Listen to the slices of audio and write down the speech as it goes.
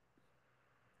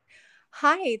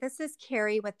Hi, this is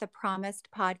Carrie with the Promised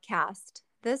Podcast.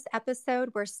 This episode,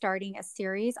 we're starting a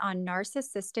series on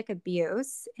narcissistic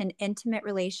abuse in intimate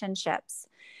relationships.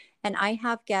 And I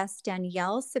have guest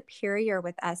Danielle Superior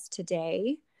with us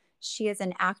today. She is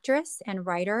an actress and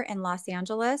writer in Los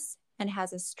Angeles and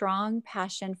has a strong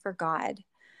passion for God.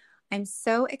 I'm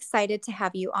so excited to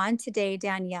have you on today,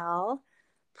 Danielle.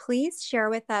 Please share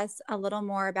with us a little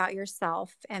more about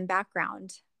yourself and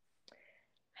background.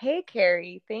 Hey,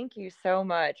 Carrie, thank you so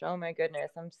much. Oh my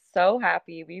goodness, I'm so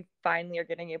happy we finally are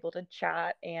getting able to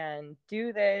chat and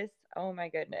do this. Oh my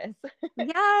goodness.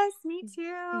 Yes, me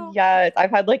too. Yes,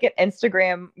 I've had like an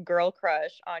Instagram girl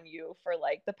crush on you for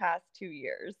like the past 2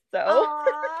 years. So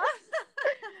Aw.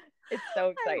 it's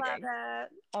so I love exciting. it.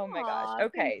 Oh my gosh. Aw,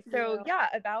 thank Okay. So you. yeah,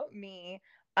 about me.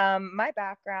 My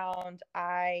background,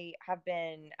 I have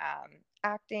been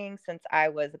acting since I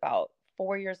was about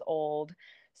 4 years old.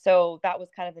 So that was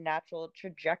kind of the natural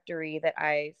trajectory that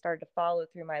I started to follow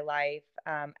through my life.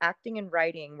 Acting and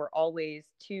writing were always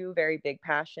two very big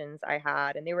passions I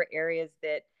had, and they were areas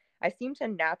that I seemed to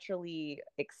naturally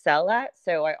excel at.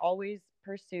 So I always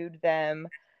pursued them.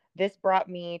 This brought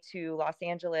me to Los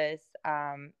Angeles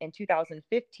in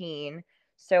 2015.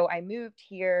 So I moved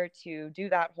here to do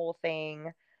that whole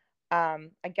thing. I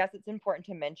guess it's important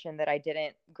to mention that I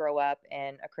didn't grow up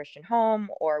in a Christian home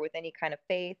or with any kind of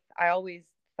faith. I always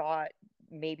thought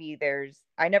maybe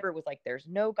I never was like, there's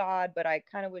no God, but I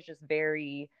kind of was just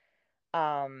very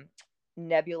um,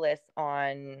 nebulous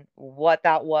on what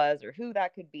that was or who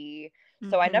that could be.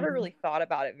 So I never Hmm. really thought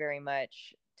about it very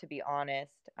much, to be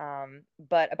honest.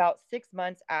 But about 6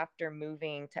 months after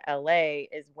moving to LA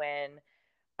is when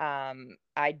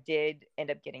I did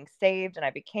end up getting saved and I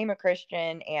became a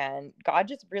Christian, and God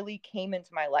just really came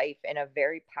into my life in a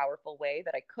very powerful way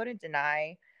that I couldn't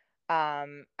deny.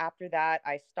 After that,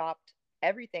 I stopped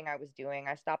everything I was doing.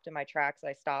 I stopped in my tracks.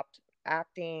 I stopped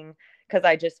acting because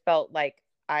I just felt like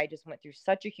I just went through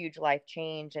such a huge life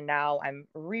change. And now I'm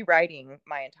rewriting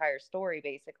my entire story,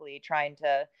 basically, trying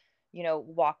to,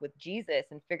 walk with Jesus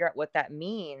and figure out what that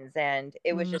means. And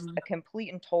it was just a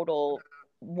complete and total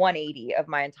 180 of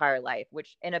my entire life,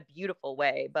 which in a beautiful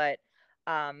way. But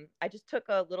I just took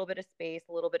a little bit of space,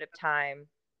 a little bit of time.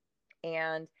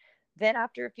 And then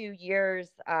after a few years,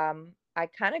 I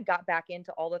kind of got back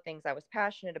into all the things I was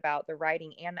passionate about, the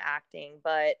writing and the acting,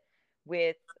 but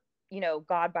with,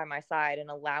 God by my side and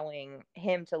allowing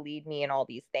him to lead me in all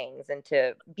these things and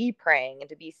to be praying and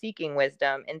to be seeking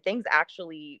wisdom. And things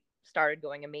actually started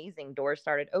going amazing. Doors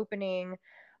started opening.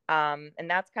 And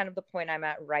that's kind of the point I'm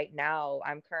at right now.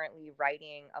 I'm currently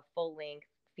writing a full length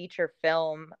feature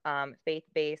film, faith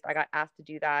based. I got asked to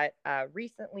do that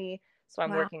recently. So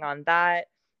I'm Wow. working on that.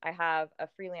 I have a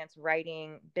freelance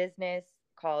writing business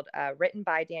called Written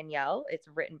by Danielle. It's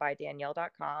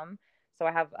writtenbydanielle.com. So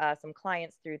I have some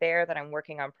clients through there that I'm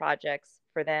working on projects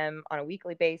for them on a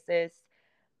weekly basis.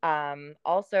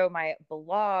 Also, my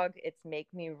blog, it's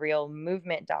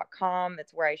makemerealmovement.com.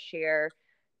 It's where I share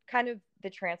kind of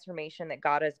the transformation that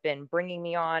God has been bringing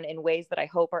me on in ways that I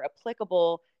hope are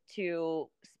applicable to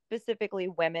specifically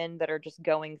women that are just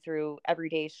going through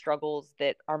everyday struggles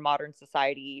that our modern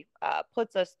society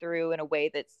puts us through in a way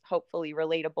that's hopefully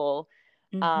relatable.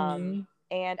 Hmm.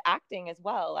 And acting as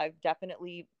well. I've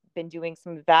definitely been doing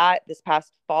some of that. This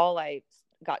past fall, I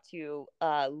got to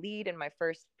lead in my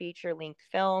first feature length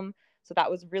film. So that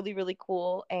was really, really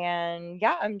cool. And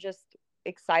yeah, I'm just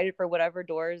excited for whatever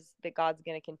doors that God's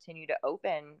going to continue to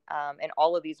open in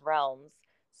all of these realms.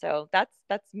 So that's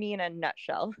me in a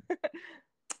nutshell.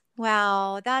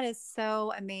 Wow, that is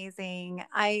so amazing.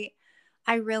 I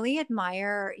really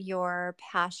admire your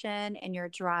passion and your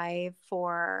drive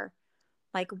for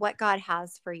like what God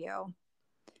has for you.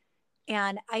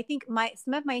 And I think my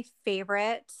some of my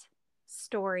favorite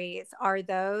stories are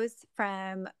those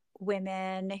from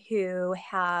women who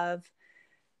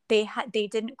they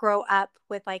didn't grow up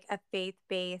with like a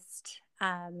faith-based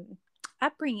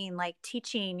upbringing, like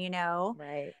teaching,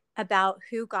 Right. about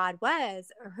who God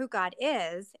was or who God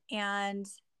is, and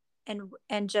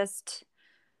just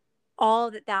all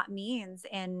that that means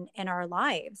in our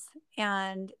lives.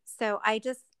 And so I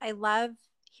love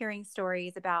hearing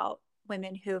stories about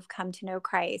women who have come to know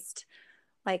Christ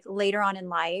like later on in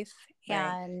life, Right.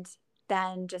 and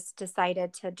then just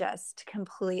decided to just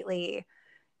completely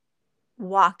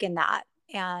walk in that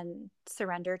and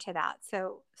surrender to that.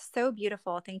 So, so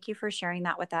beautiful. Thank you for sharing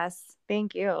that with us.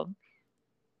 Thank you.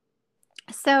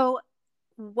 So,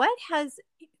 what has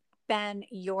been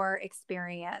your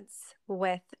experience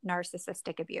with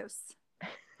narcissistic abuse?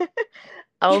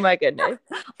 Oh my goodness.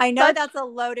 I know Such that's a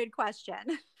loaded question.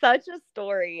 such a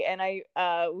story, and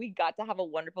we got to have a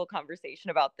wonderful conversation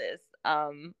about this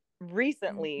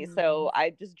recently. Mm-hmm. So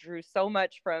I just drew so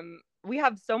much from, we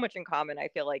have so much in common, I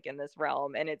feel like, in this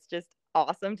realm, and it's just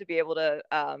awesome to be able to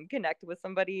connect with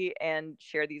somebody and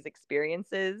share these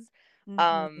experiences.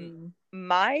 um Mm-hmm.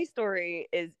 my story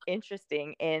is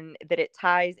interesting in that it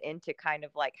ties into kind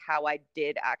of like how I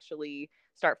did actually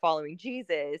start following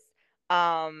Jesus.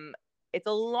 It's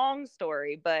a long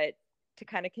story, but to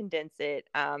kind of condense it,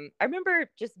 I remember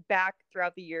just back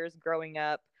throughout the years growing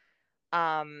up,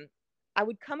 um, I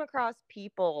would come across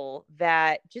people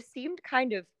that just seemed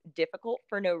kind of difficult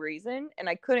for no reason, and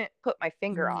I couldn't put my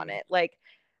finger on Mm-hmm. it. Like,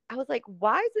 I was like,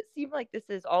 why does it seem like this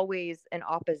is always an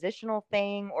oppositional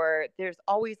thing, or there's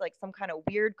always like some kind of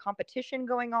weird competition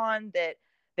going on that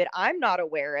I'm not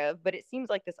aware of, but it seems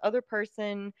like this other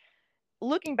person,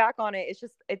 looking back on it, it's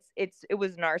just it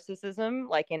was narcissism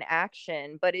like in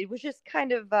action, but it was just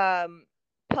kind of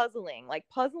puzzling, like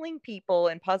puzzling people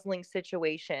and puzzling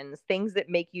situations, things that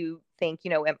make you think,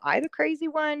 am I the crazy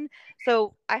one?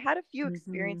 So I had a few Mm-hmm.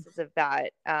 experiences of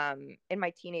that in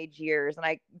my teenage years, and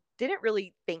I didn't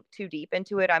really think too deep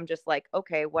into it. I'm just like,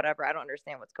 okay, whatever, I don't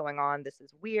understand what's going on, this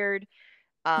is weird.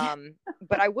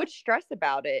 But I would stress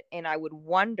about it, and I would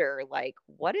wonder, like,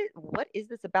 what is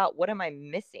this about? What am I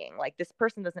missing? Like, this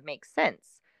person doesn't make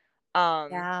sense.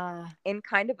 Um Yeah. in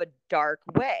kind of a dark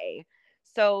way.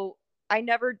 So I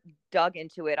never dug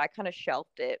into it. I kind of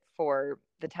shelved it for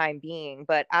the time being.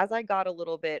 But as I got a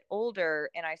little bit older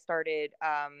and I started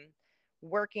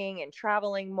working and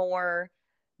traveling more,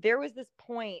 there was this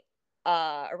point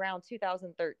around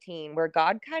 2013 where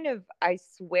God kind of, I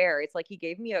swear, it's like he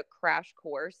gave me a crash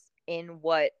course in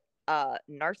what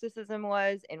narcissism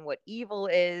was and what evil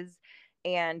is.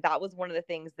 And that was one of the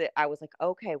things that I was like,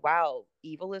 okay, wow,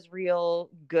 evil is real,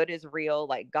 good is real,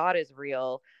 like God is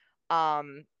real.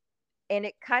 Um, and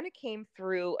it kind of came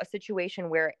through a situation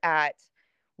where at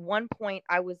one point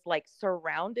I was like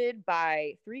surrounded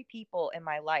by three people in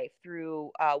my life,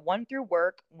 through one through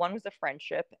work, one was a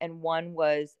friendship, and one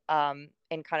was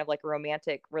in kind of like a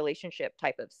romantic relationship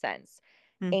type of sense.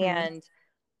 Mm-hmm. And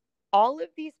all of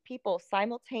these people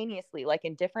simultaneously, like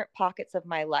in different pockets of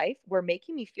my life, were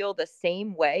making me feel the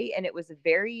same way. And it was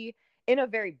very, in a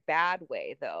very bad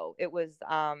way, though. It was,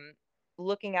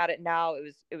 looking at it now,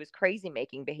 it was crazy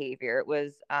making behavior. It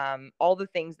was all the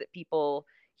things that people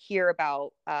hear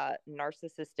about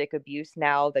narcissistic abuse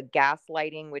now, the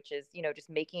gaslighting, which is, just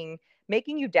making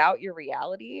you doubt your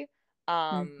reality.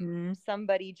 Mm-hmm.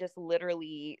 Somebody just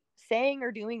literally saying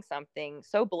or doing something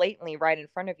so blatantly right in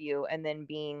front of you, and then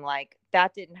being like,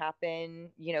 that didn't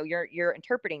happen, you're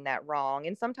interpreting that wrong.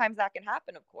 And sometimes that can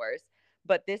happen, of course,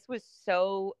 but this was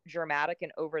so dramatic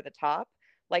and over the top.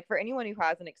 Like, for anyone who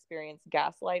hasn't experienced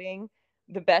gaslighting,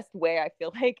 the best way I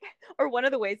feel like, or one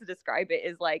of the ways to describe it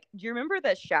is like, do you remember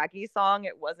the Shaggy song,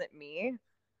 It Wasn't Me?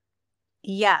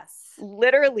 Yes.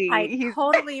 Literally, I he's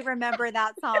totally remember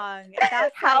that song. That's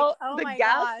like, how oh the my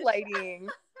gosh. gaslighting.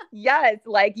 Yes,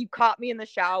 like, you caught me in the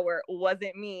shower,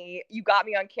 wasn't me. You got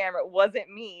me on camera,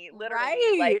 wasn't me.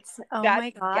 Literally, like, Right. Oh that's my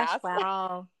gosh. gaslight.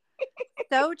 Wow.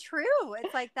 So true.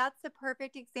 It's like that's the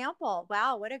perfect example.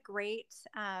 Wow, what a great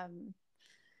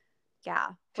yeah,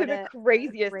 To the what a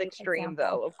craziest great extreme,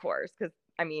 example. though, of course, because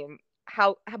I mean,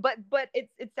 but it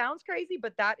sounds crazy,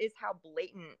 but that is how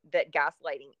blatant that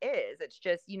gaslighting is. It's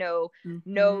just, no,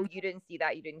 Mhm. you didn't see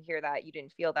that, you didn't hear that, you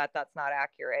didn't feel that, that's not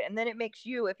accurate. And then it makes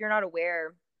you, if you're not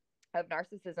aware of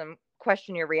narcissism,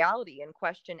 question your reality and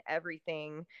question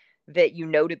everything that you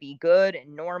know to be good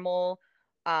and normal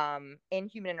in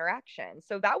human interaction.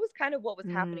 So that was kind of what was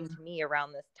happening Mm. to me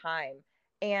around this time.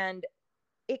 And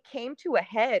it came to a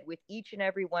head with each and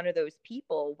every one of those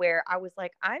people where I was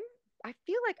like, I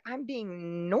feel like I'm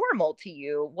being normal to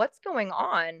you. What's going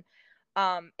on?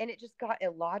 And it just got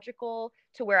illogical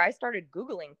to where I started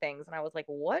Googling things, and I was like,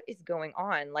 what is going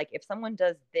on? Like, if someone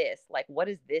does this, like, what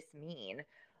does this mean?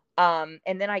 And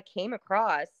then I came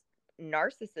across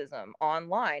narcissism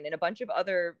online and a bunch of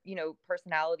other,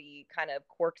 personality kind of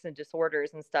quirks and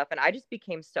disorders and stuff. And I just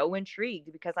became so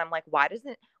intrigued because I'm like, why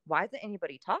isn't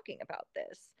anybody talking about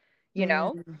this? You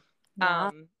know? Mm. Yeah.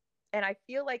 Um, and I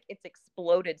feel like it's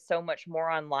exploded so much more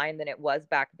online than it was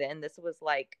back then. This was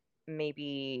like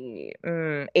maybe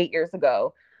 8 years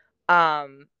ago.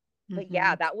 um but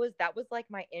yeah, Mhm. that was like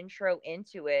my intro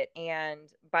into it. And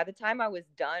by the time I was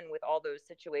done with all those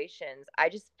situations, I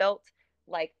just felt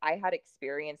like I had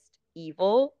experienced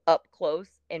evil up close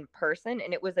in person,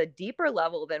 and it was a deeper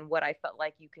level than what I felt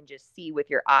like you can just see with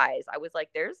your eyes. I was like,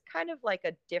 there's kind of like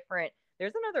a different,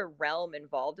 there's another realm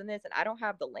involved in this, and I don't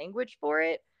have the language for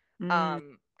it.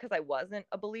 Mm. Because I wasn't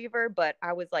a believer, but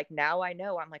I was like, now I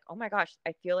know. I'm like, oh my gosh,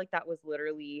 I feel like that was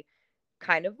literally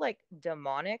kind of like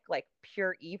demonic, like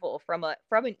pure evil from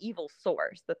an evil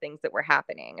source, the things that were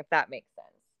happening, if that makes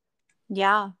sense.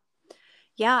 Yeah.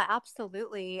 Yeah,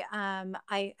 absolutely.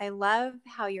 I love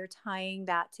how you're tying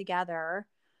that together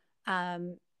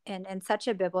in such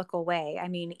a biblical way. I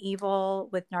mean, evil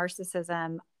with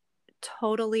narcissism,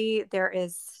 totally, there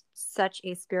is such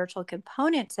a spiritual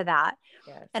component to that.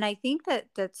 Yes. And I think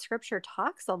that scripture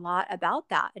talks a lot about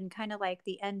that and kind of like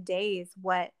the end days,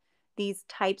 what these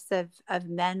types of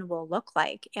men will look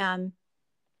like. And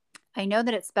I know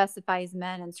that it specifies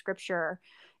men in scripture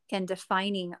in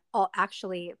defining all,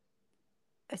 actually,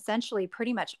 essentially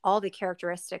pretty much all the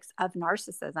characteristics of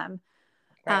narcissism.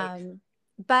 Right.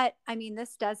 But I mean,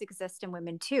 this does exist in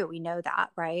women too. We know that,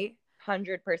 right?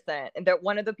 100%. And that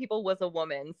one of the people was a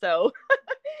woman. So it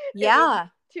was Yeah.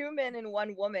 two men and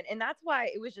one woman. And that's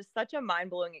why it was just such a mind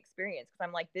blowing experience. Cause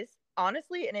I'm like, this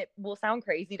honestly, and it will sound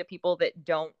crazy to people that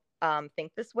don't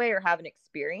think this way or haven't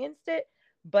experienced it.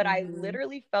 But I Mm-hmm.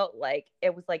 literally felt like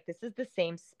it was like, this is the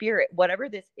same spirit. Whatever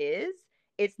this is,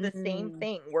 it's the same Mm-hmm.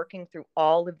 thing working through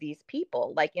all of these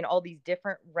people, like in all these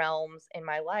different realms in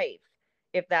my life,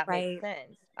 if that makes Right.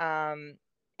 sense.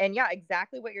 And yeah,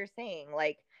 exactly what you're saying.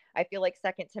 Like, I feel like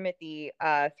Second Timothy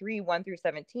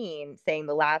 3:1-17, saying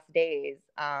the last days,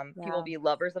 people will Yeah. be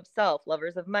lovers of self,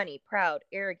 lovers of money, proud,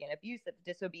 arrogant, abusive,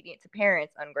 disobedient to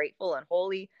parents, ungrateful,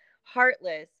 unholy,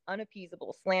 heartless,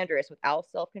 unappeasable, slanderous, without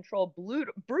self-control,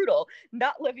 brutal,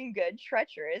 not living good,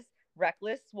 treacherous,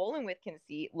 reckless, swollen with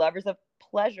conceit, lovers of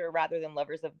pleasure rather than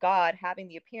lovers of God, having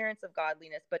the appearance of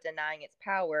godliness but denying its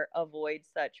power. Avoid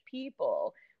such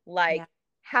people. Yeah. Like,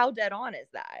 how dead on is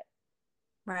that?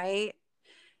 Right.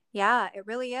 Yeah, it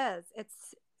really is.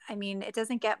 I mean, it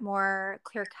doesn't get more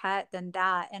clear cut than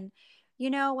that. And,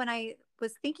 when I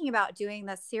was thinking about doing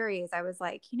this series, I was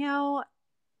like,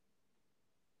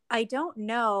 I don't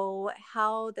know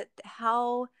how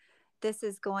this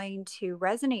is going to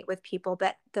resonate with people,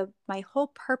 but my whole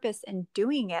purpose in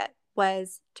doing it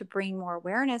was to bring more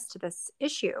awareness to this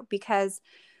issue because,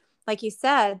 like you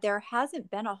said, there hasn't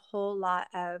been a whole lot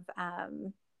of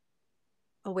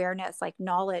awareness, like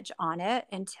knowledge on it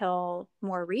until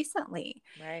more recently.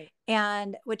 Right.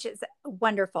 And which is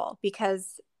wonderful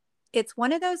because it's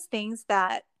one of those things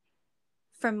that,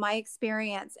 from my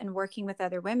experience and working with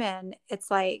other women, it's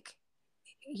like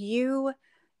you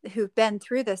who've been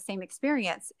through the same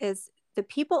experience is the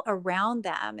people around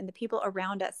them and the people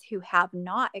around us who have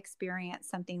not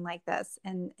experienced something like this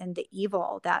and the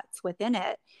evil that's within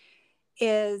it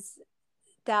is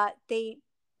that they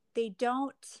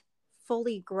don't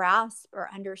fully grasp or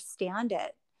understand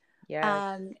it.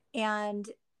 Yes. And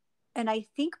I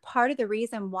think part of the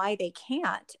reason why they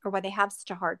can't or why they have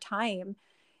such a hard time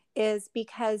is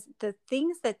because the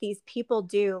things that these people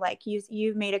do, like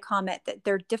you made a comment that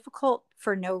they're difficult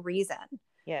for no reason.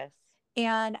 Yes.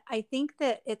 And I think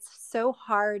that it's so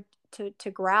hard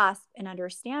to grasp and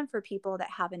understand for people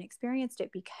that haven't experienced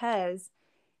it because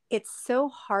it's so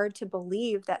hard to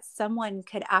believe that someone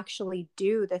could actually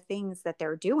do the things that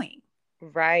they're doing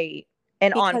Right.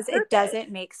 And on because it purpose.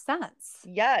 doesn't make sense.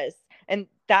 Yes. And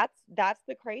that's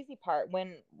the crazy part.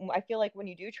 When I feel like when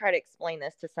you do try to explain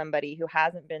this to somebody who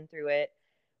hasn't been through it,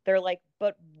 they're like,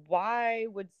 "But why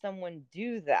would someone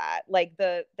do that?" Like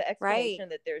the Right. explanation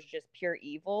that there's just pure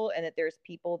evil and that there's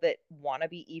people that want to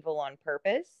be evil on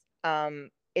purpose.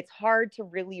 It's hard to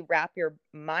really wrap your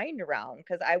mind around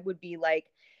because I would be like,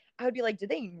 "Do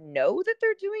they know that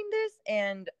they're doing this?"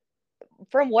 And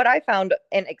from what I found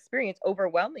and experienced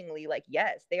overwhelmingly, like,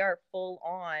 yes, they are full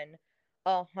on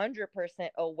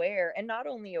 100% aware, and not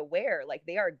only aware, like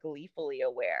they are gleefully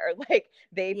aware. Like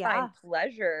they find Yeah.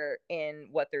 pleasure in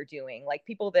what they're doing. Like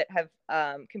people that have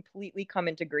completely come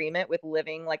into agreement with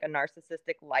living like a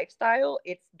narcissistic lifestyle,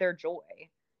 it's their joy,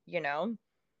 you know?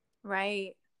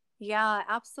 Right. Yeah,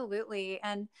 absolutely.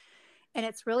 And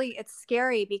it's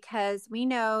scary because we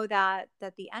know that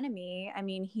the enemy, I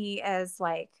mean, he is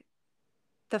like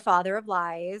the father of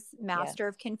lies, Yes. master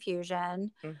of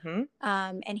confusion, Mm-hmm.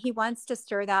 and he wants to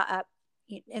stir that up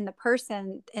in the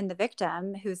person, in the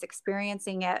victim who's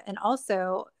experiencing it, and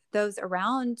also those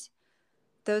around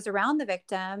the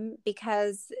victim,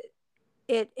 because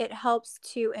it helps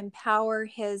to empower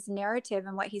his narrative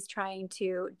and what he's trying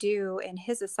to do in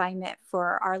his assignment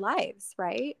for our lives,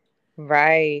 right?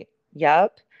 Right.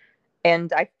 Yep.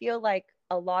 And I feel like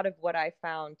a lot of what I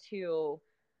found too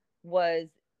was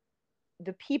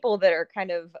the people that are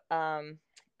kind of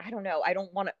I don't know, I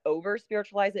don't want to over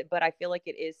spiritualize it, but I feel like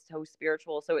it is so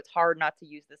spiritual. So it's hard not to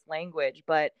use this language.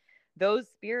 But those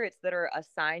spirits that are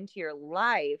assigned to your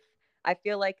life, I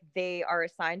feel like they are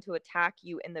assigned to attack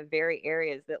you in the very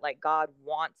areas that like God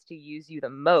wants to use you the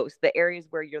most, the areas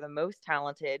where you're the most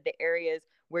talented, the areas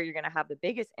where you're going to have the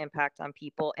biggest impact on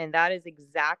people. And that is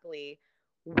exactly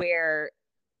where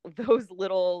those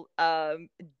little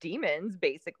demons,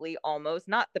 basically, almost,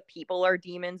 not the people are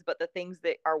demons, but the things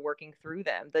that are working through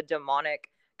them, the demonic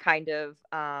kind of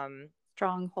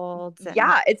Strongholds and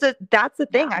yeah, that's the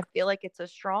thing. yeah. I feel like it's a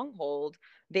stronghold.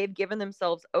 They've given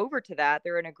themselves over to that.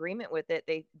 They're in agreement with it.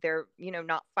 They're,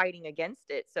 not fighting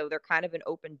against it. So they're kind of an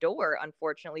open door,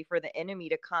 unfortunately, for the enemy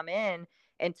to come in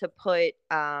and to put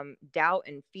doubt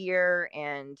and fear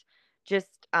and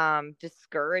just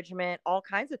discouragement, all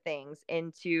kinds of things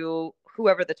into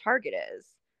whoever the target is.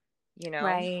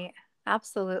 Right.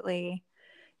 Absolutely.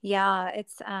 Yeah,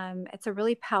 it's a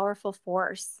really powerful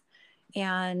force.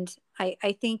 And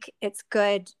I think it's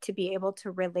good to be able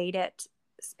to relate it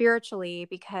spiritually,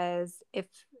 because if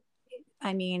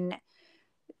I mean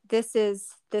this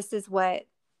is what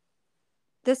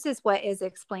is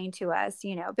explained to us,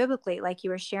 biblically, like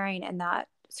you were sharing in that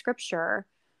scripture.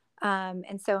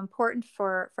 And so important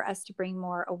for us to bring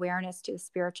more awareness to the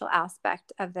spiritual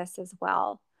aspect of this as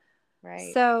well.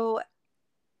 Right. So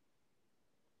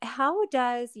how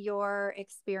does your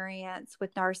experience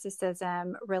with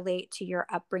narcissism relate to your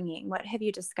upbringing? What have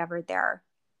you discovered there?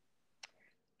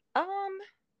 Um,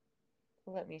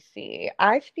 Let me see.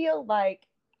 I feel like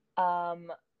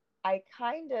um I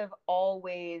kind of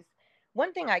always,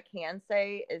 one thing I can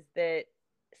say is that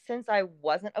since I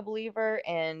wasn't a believer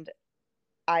and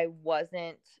I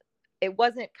wasn't it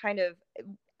wasn't kind of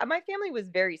my family was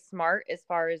very smart as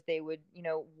far as they would,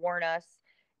 warn us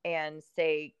and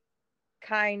say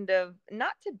kind of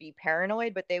not to be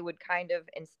paranoid, but they would kind of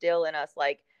instill in us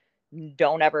like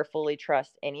don't ever fully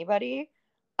trust anybody.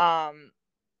 Um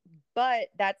but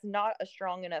that's not a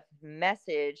strong enough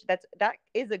message. That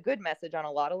is a good message on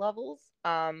a lot of levels.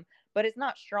 But it's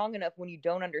not strong enough when you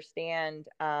don't understand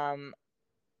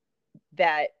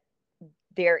that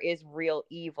there is real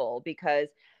evil, because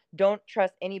don't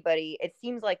trust anybody. It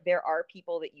seems like there are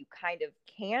people that you kind of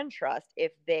can trust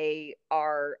if they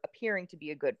are appearing to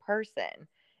be a good person,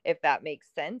 if that makes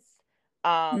sense.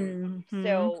 Hmm.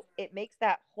 So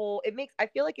I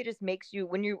feel like it just makes you,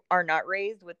 when you are not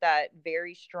raised with that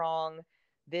very strong,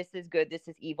 this is good, this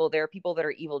is evil, there are people that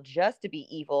are evil just to be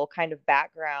evil kind of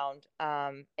background,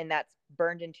 and that's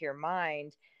burned into your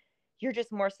mind, you're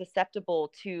just more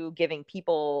susceptible to giving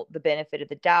people the benefit of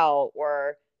the doubt,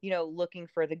 or looking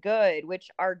for the good, which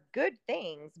are good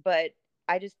things, but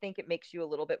I just think it makes you a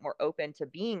little bit more open to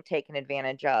being taken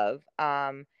advantage of.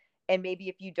 And maybe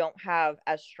if you don't have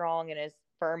as strong and as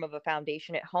firm of a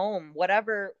foundation at home,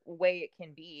 whatever way it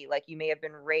can be, like you may have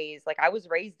been raised, like I was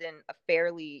raised in a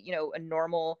fairly, a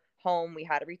normal home, we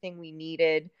had everything we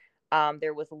needed,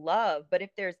 there was love. But if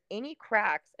there's any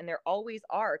cracks, and there always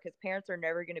are, because parents are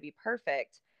never going to be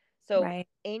perfect, so Right.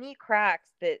 any cracks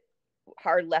that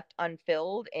are left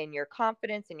unfilled in your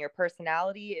confidence, in your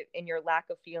personality, in your lack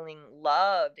of feeling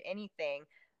loved, anything,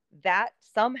 that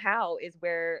somehow is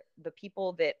where the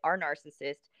people that are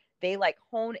narcissists, they like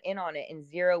hone in on it and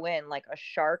zero in like a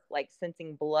shark, like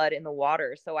sensing blood in the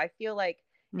water. So I feel like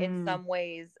in Mm, some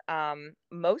ways,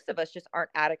 most of us just aren't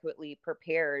adequately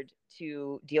prepared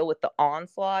to deal with the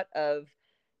onslaught of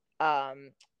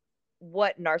um,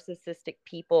 what narcissistic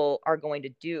people are going to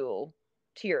do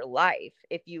to your life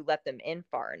if you let them in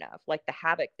far enough, like the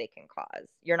havoc they can cause.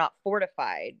 You're not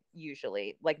fortified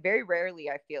usually. Like very rarely,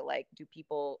 I feel like,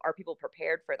 are people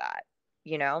prepared for that,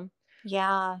 you know?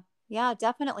 yeah. Yeah,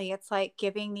 definitely. It's like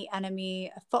giving the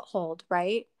enemy a foothold,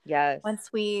 right? Yes.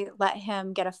 Once we let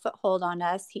him get a foothold on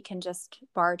us, he can just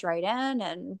barge right in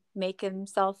and make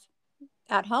himself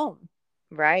at home.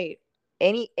 Right.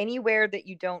 Anywhere that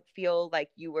you don't feel like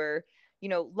you were,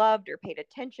 loved or paid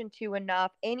attention to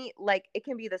enough. Any, like, it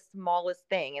can be the smallest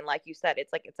thing, and like you said,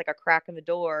 it's like a crack in the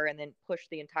door, and then push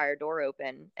the entire door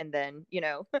open, and then,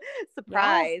 Yeah.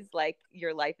 surprise, like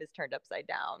your life is turned upside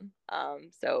down.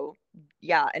 So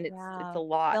yeah, and it's Yeah. a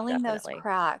lot, Filling those definitely.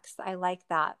 cracks. I like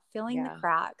that. Filling the Yeah.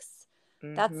 cracks.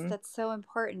 Mhm. That's so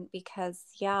important because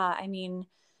yeah, I mean,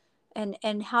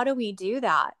 and how do we do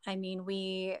that? I mean,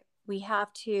 we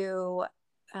have to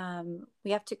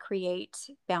we have to create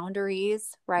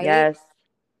boundaries, right? Yes.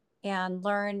 And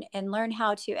learn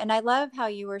how to. And I love how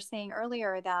you were saying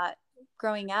earlier that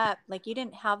growing up, like you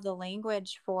didn't have the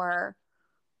language for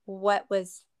what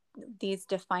was these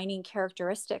defining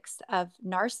characteristics of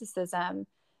narcissism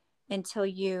until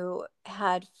you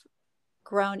had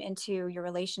grown into your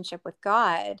relationship with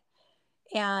God.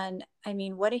 And I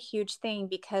mean, what a huge thing,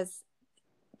 because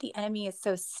the enemy is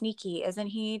so sneaky, isn't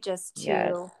he? Just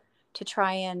Yes. to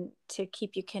try and to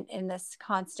keep you in this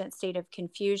constant state of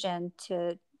confusion,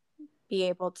 to be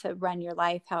able to run your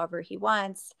life however he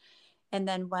wants. And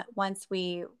then once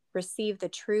we receive the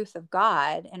truth of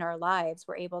God in our lives,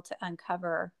 we're able to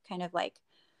uncover, kind of like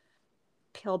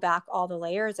peel back all the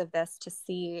layers of this to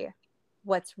see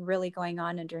what's really going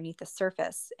on underneath the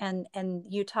surface. And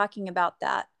you talking about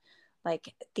that,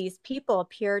 like these people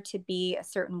appear to be a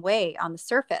certain way on the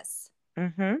surface,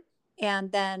 Mm-hmm.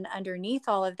 and then underneath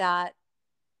all of that,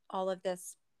 all of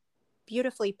this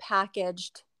beautifully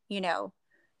packaged,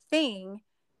 thing,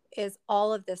 is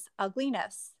all of this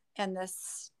ugliness and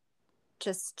this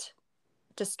just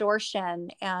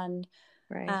distortion and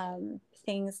Right.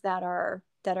 things that are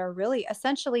really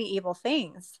essentially evil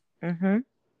things. Mm-hmm.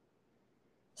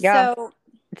 Yeah. So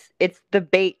It's the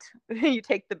bait. You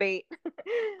take the bait.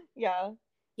 Yeah.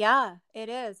 yeah, it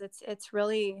is. It's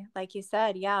really, like you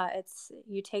said, yeah, it's,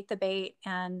 you take the bait.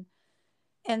 And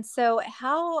so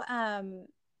how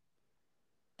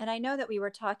and I know that we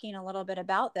were talking a little bit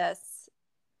about this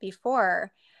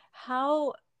before.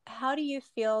 How how do you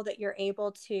feel that you're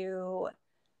able to,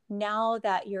 now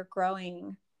that you're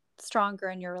growing stronger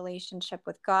in your relationship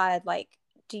with God, like,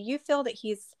 do you feel that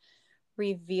he's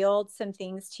revealed some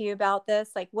things to you about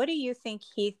this? Like, what do you think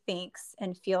he thinks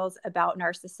and feels about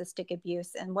narcissistic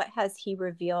abuse, and what has he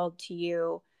revealed to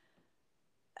you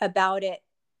about it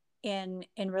in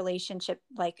relationship,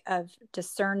 like, of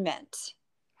discernment?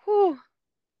 Whew,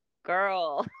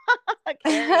 girl.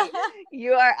 Carrie,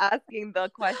 you are asking the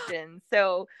question.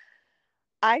 So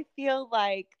I feel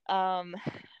like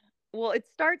well, it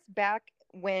starts back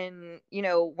when,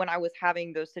 when I was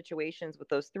having those situations with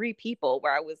those three people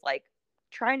where I was like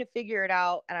trying to figure it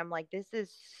out, and I'm like, this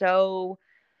is so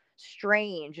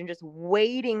strange, and just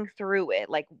wading through it.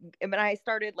 Like, and when I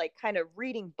started like kind of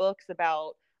reading books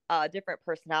about different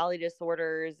personality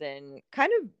disorders, and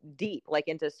kind of deep like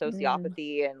into Mm,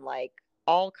 sociopathy and like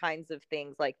all kinds of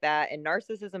things like that, and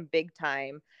narcissism big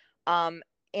time. um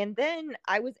and then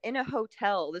I was in a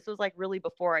hotel. This was like really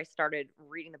before I started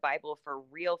reading the Bible for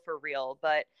real.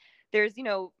 But there's,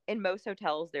 in most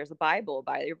hotels, there's a Bible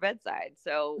by your bedside.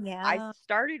 So I yeah.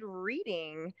 started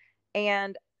reading,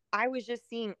 and I was just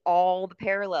seeing all the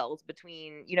parallels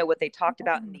between, what they talked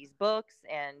about in these books,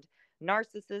 and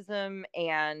narcissism,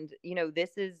 and,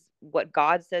 this is what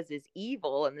God says is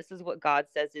evil, and this is what God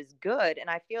says is good. And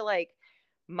I feel like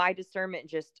my discernment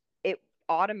just, it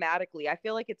automatically, I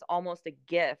feel like it's almost a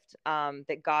gift,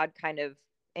 that God kind of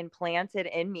implanted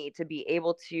in me to be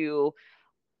able to,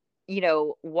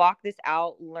 walk this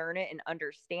out, learn it, and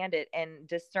understand it. And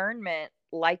discernment,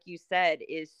 like you said,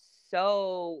 is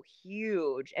so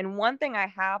huge. And one thing I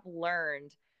have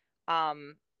learned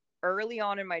um early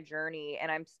on in my journey,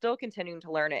 and I'm still continuing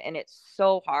to learn it, and it's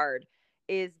so hard,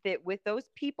 is that with those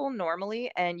people normally,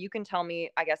 and you can tell me,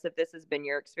 I guess, if this has been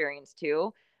your experience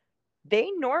too, they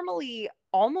normally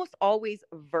almost always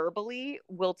verbally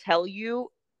will tell you,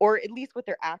 or at least with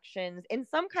their actions in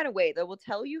some kind of way, they will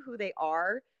tell you who they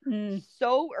are Mm,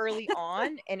 so early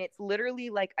on. And it's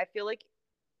literally like, I feel like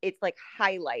it's like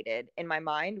highlighted in my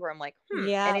mind, where I'm like,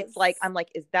 and it's like, yes. I'm like,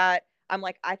 is that, I'm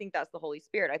like, I think that's the Holy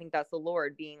Spirit. I think that's the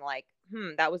Lord being like,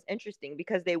 that was interesting,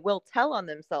 because they will tell on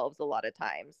themselves a lot of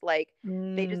times. Like,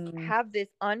 they just Mm, have this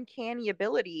uncanny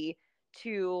ability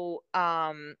to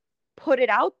put it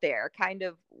out there, kind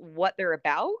of what they're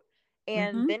about.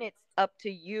 And mm-hmm. then it's up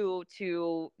to you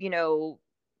to,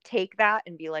 take that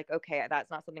and be like, okay, that's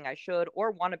not something I should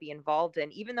or want to be involved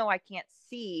in, even though I can't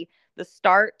see the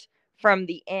start from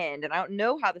the end, and I don't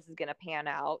know how this is going to pan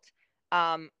out.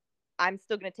 um I'm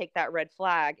still going to take that red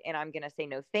flag, and I'm going to say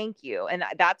no thank you. And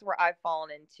that's where I've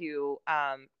fallen into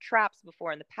traps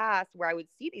before in the past, where I would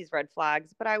see these red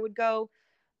flags, but I would go,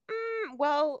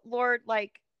 well, Lord,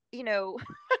 like, you know,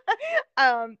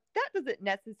 that doesn't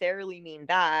necessarily mean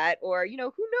that. Or,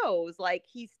 who knows? Like,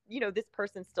 this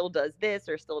person still does this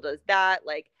or still does that.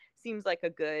 Like, seems like a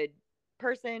good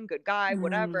person, good guy, Mm,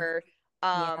 whatever.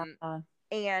 yeah.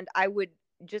 And I would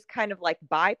just kind of like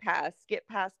skip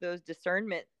past those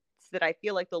discernments that I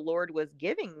feel like the Lord was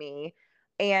giving me,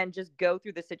 and just go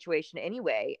through the situation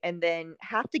anyway, and then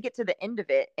have to get to the end of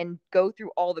it and go through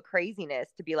all the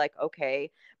craziness to be like, okay.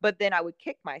 But then I would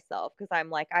kick myself, because I'm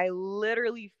like, I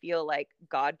literally feel like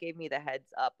God gave me the heads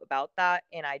up about that,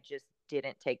 and I just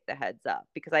didn't take the heads up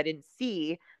because I didn't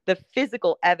see the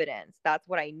physical evidence. That's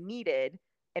what I needed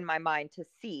in my mind to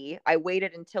see. I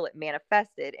waited until it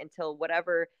manifested, until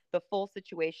whatever the full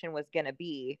situation was going to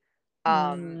be.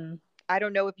 Um, Mm, I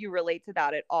don't know if you relate to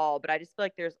that at all, but I just feel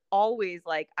like there's always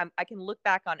like I can look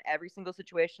back on every single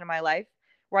situation in my life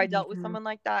where I dealt with Mhm. someone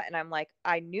like that, and I'm like,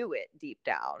 I knew it deep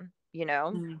down, you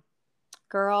know? Mm.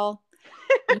 Girl,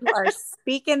 you are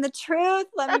speaking the truth,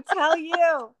 let me tell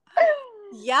you.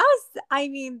 Yes, I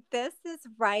mean, this is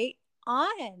right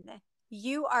on.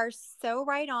 You are so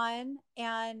right on.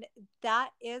 And that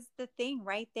is the thing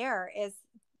right there is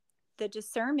the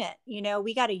discernment.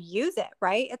 We got to use it,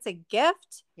 right? It's a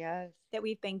gift Yes. that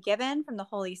we've been given from the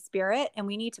Holy Spirit, and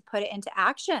we need to put it into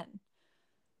action,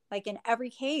 like in every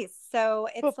case. So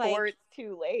it's Before like, it's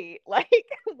too late, like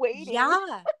waiting.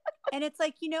 yeah. And it's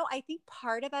like, I think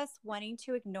part of us wanting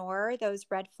to ignore those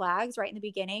red flags right in the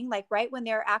beginning, like right when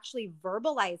they're actually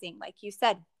verbalizing, like you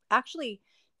said, actually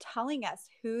telling us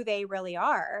who they really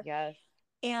are. Yes.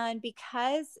 And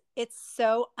because it's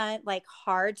so like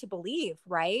hard to believe,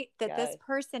 right? That this Yes.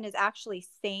 person is actually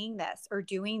saying this or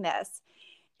doing this.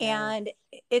 Yes. And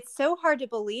it's so hard to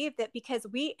believe that because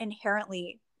we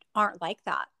inherently aren't like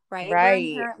that, right? We're Right.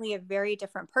 inherently a very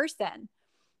different person.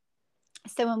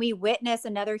 So when we witness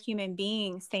another human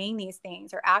being saying these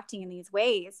things or acting in these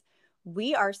ways,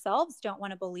 we ourselves don't want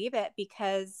to believe it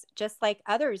because just like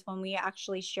others, when we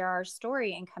actually share our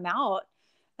story and come out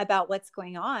about what's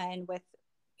going on with,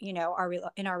 in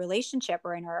our relationship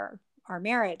or in our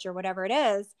marriage or whatever it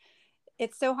is,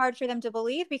 it's so hard for them to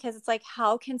believe because it's like,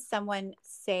 how can someone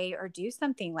say or do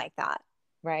something like that?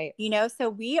 Right. So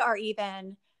we are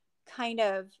even kind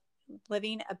of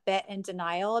living a bit in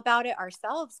denial about it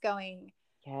ourselves, going,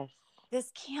 Yes.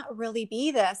 this can't really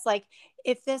be this. Like,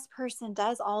 if this person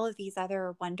does all of these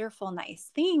other wonderful,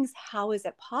 nice things, how is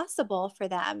it possible for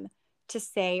them to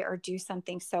say or do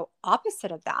something so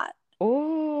opposite of that?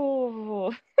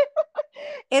 Oh.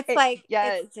 It's like, it's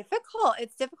Yes. difficult.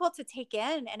 It's difficult to take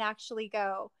in and actually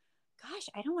go, gosh,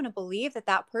 I don't want to believe that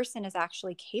that person is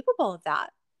actually capable of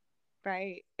that.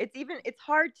 Right. It's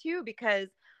hard too because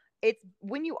it's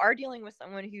when you are dealing with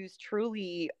someone who's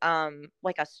truly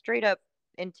like a straight up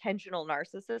intentional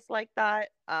narcissist like that,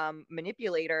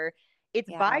 manipulator, it's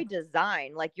Yeah. by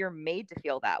design. Like you're made to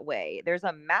feel that way. There's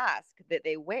a mask that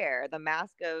they wear, the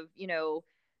mask of,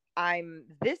 I'm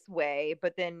this way,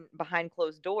 but then behind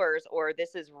closed doors, or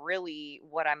this is really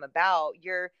what I'm about.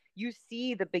 You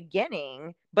see the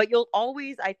beginning, but you'll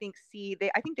always, I think,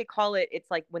 I think they call it, it's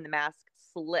like when the mask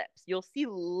slips. You'll see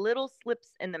little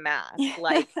slips in the mask,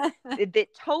 like that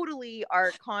totally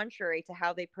are contrary to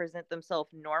how they present themselves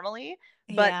normally.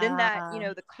 But then that,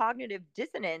 Yeah. the cognitive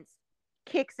dissonance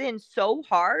kicks in so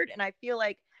hard. And I feel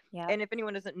like, Yep. and if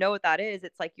anyone doesn't know what that is,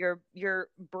 it's like your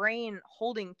brain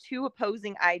holding two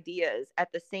opposing ideas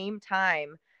at the same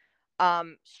time,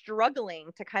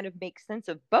 struggling to kind of make sense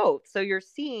of both. So you're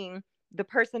seeing the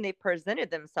person they presented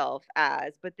themselves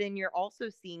as, but then you're also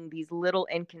seeing these little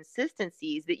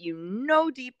inconsistencies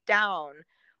that deep down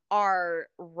are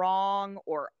wrong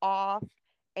or off,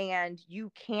 and you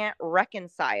can't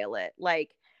reconcile it.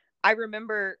 Like, I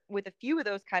remember with a few of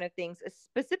those kind of things,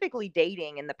 specifically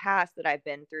dating in the past that I've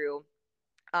been through,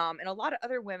 and a lot of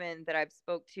other women that I've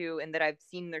spoke to and that I've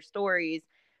seen their stories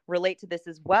relate to this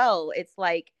as well. It's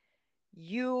like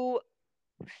you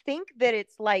think that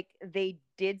it's like they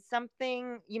did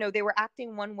something, they were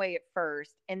acting one way at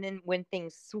first, and then when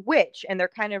things switch and they're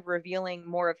kind of revealing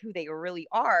more of who they really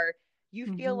are,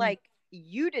 you feel Hmm. like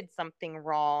you did something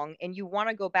wrong and you want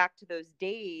to go back to those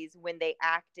days when they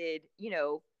acted,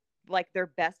 like their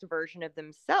best version of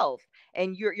themselves,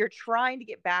 and you're trying to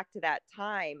get back to that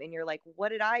time, and you're like, what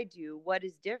did I do, what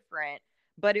is different?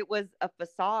 But it was a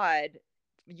facade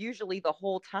usually the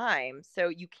whole time. So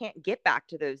you can't get back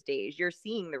to those days. You're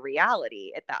seeing the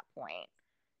reality at that point.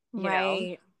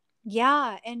 Right.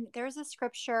 Yeah. And there's a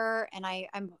scripture, and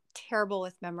I'm terrible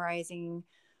with memorizing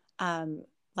um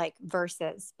like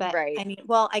verses, but Right. I mean,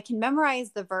 well, I can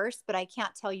memorize the verse, but I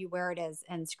can't tell you where it is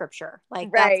in scripture. Like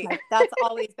Right. that's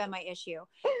always been my issue.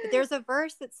 But there's a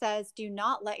verse that says, do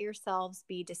not let yourselves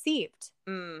be deceived.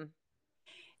 Mm,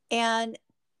 And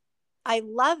I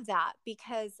love that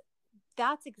because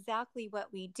that's exactly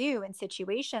what we do in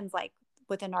situations like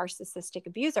with a narcissistic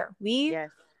abuser. yes.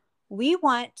 We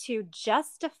want to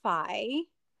justify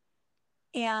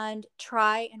and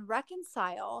try and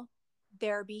reconcile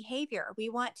their behavior. We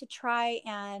want to try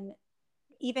and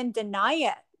even deny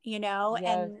it,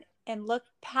 Yes. and look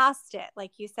past it,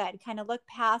 like you said, kind of look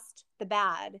past the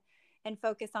bad and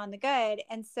focus on the good.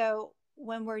 And so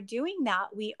when we're doing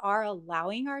that, we are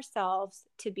allowing ourselves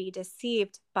to be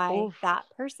deceived by Oof. that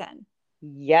person.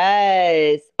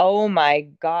 Yes. Oh my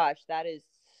gosh. That is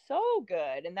so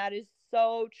good. And that is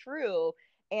so true.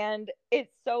 And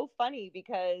it's so funny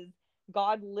because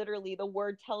God literally, the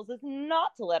word tells us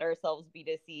not to let ourselves be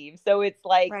deceived. So it's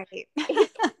like, Right.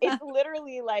 it's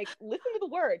literally like, listen to the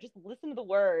word, just listen to the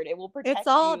word. It will It's protect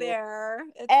all you there.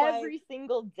 It's like, every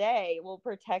single day. It will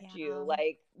protect you. yeah,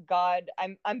 Like God,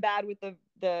 I'm bad with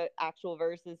the actual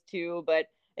verses too, but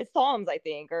it's Psalms, I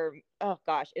think, or oh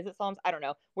gosh, is it Psalms? I don't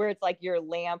know. Where it's like your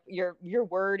lamp, your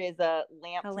word is a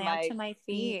lamp a to lamp my to my feet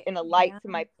feet. and a light Yeah, to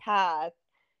my path.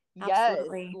 Yes,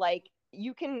 absolutely. like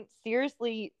you can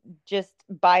seriously, just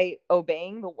by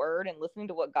obeying the word and listening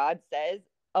to what God says,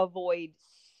 avoid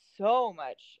so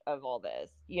much of all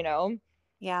this, you know?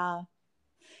 Yeah.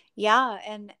 Yeah,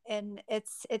 and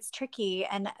it's tricky,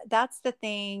 and that's the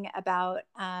thing about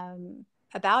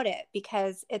it,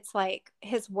 because it's like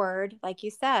his word, like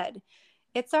you said,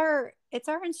 it's our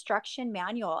instruction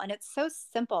manual, and it's so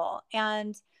simple.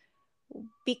 And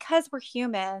because we're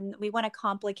human, we want to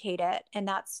complicate it, and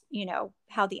that's,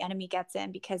 how the enemy gets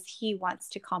in, because he wants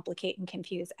to complicate and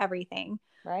confuse everything.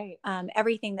 Right.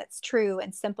 Everything that's true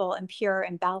and simple and pure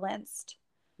and balanced.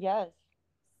 Yes,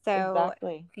 So,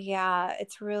 exactly. yeah,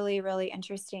 it's really, really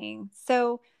interesting.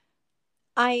 So,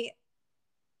 I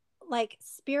like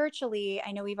spiritually,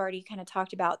 I know we've already kind of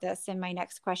talked about this. And my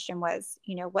next question was,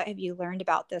 what have you learned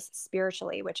about this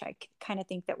spiritually, which I kind of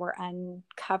think that we're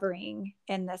uncovering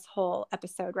in this whole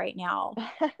episode right now.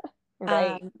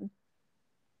 Right. Um,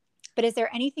 but is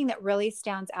there anything that really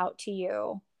stands out to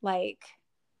you, like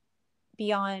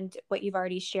beyond what you've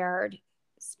already shared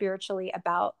spiritually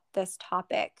about this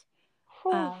topic,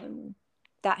 Whew. um,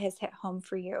 that has hit home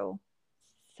for you?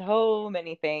 So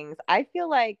many things. I feel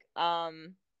like,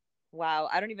 wow,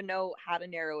 I don't even know how to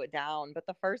narrow it down, but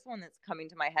the first one that's coming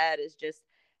to my head is just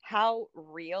how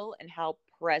real and how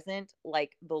present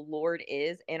like the Lord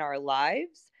is in our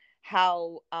lives.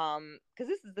 How because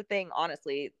this is the thing,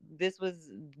 honestly, this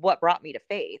was what brought me to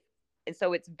faith. And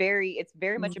so it's very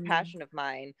much a Mm, passion of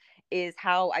mine, is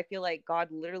how I feel like God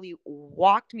literally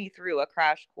walked me through a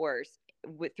crash course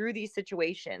through these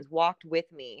situations, walked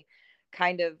with me,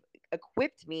 kind of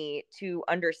equipped me to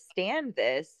understand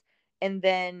this, and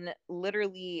then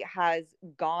literally has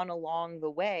gone along the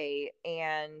way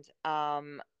and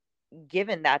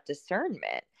given that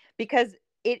discernment, because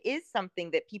it is something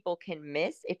that people can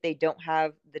miss if they don't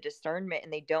have the discernment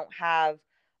and they don't have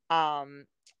um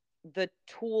the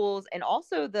tools and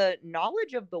also the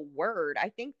knowledge of the word. I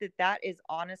think that that is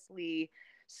honestly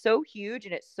so huge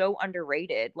and it's so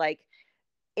underrated. Like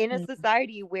in a mm,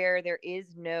 society where there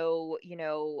is no,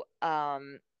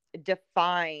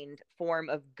 defined form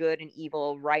of good and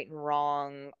evil, right and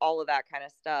wrong, all of that kind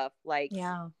of stuff, like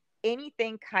yeah.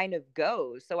 anything kind of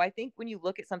goes. So I think when you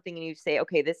look at something and you say,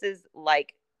 okay, this is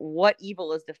like what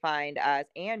evil is defined as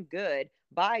and good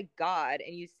by God,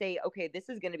 and you say, okay, this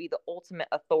is going to be the ultimate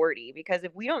authority. Because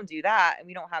if we don't do that and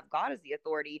we don't have God as the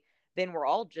authority, then we're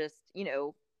all just,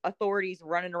 authorities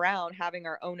running around having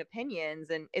our own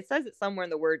opinions. And it says it somewhere in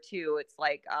the word too. It's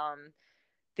like,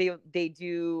 they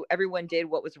do, everyone did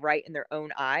what was right in their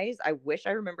own eyes. I wish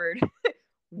I remembered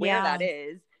where that Yeah.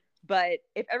 is. But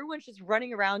if everyone's just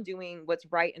running around doing what's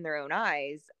right in their own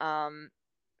eyes,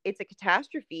 it's a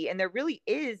catastrophe. And there really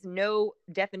is no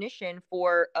definition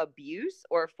for abuse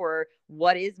or for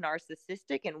what is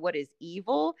narcissistic and what is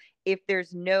evil if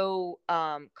there's no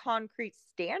concrete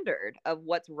standard of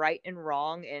what's right and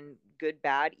wrong and good,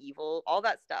 bad, evil, all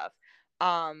that stuff.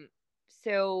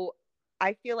 So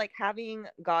I feel like having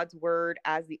God's word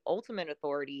as the ultimate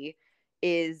authority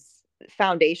is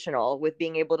foundational, with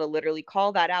being able to literally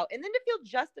call that out and then to feel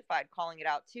justified calling it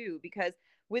out too. Because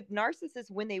with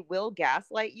narcissists, when they will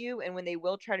gaslight you and when they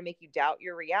will try to make you doubt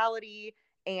your reality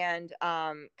and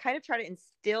kind of try to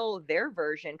instill their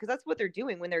version, because that's what they're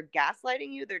doing when they're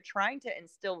gaslighting you, they're trying to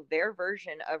instill their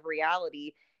version of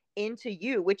reality into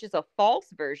you, which is a false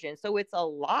version. So it's a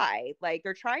lie. Like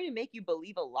they're trying to make you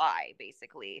believe a lie,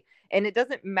 basically. And it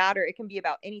doesn't matter. It can be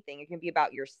about anything. It can be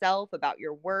about yourself, about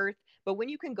your worth. But when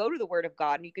you can go to the word of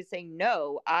God and you can say,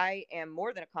 no, I am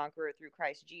more than a conqueror through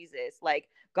Christ Jesus. Like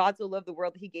God so loved the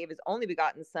world that he gave his only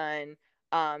begotten son,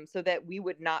 so that we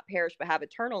would not perish but have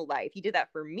eternal life. He did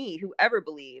that for me, whoever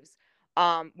believes.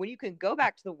 When you can go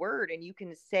back to the word and you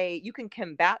can say, you can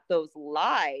combat those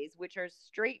lies, which are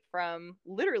straight from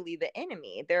literally the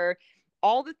enemy. They're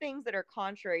all the things that are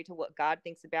contrary to what God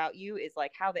thinks about you, is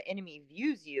like how the enemy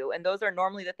views you. And those are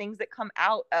normally the things that come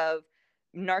out of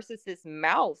narcissists'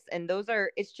 mouths. And those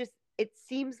are, it's just, it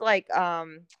seems like,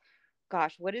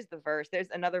 gosh, what is the verse?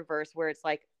 There's another verse where it's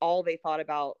like all they thought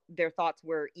about, their thoughts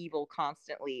were evil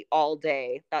constantly all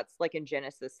day. That's like in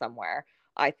Genesis somewhere,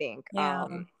 I think. Yeah.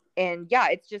 And yeah,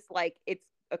 it's just like it's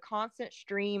a constant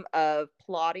stream of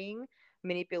plotting,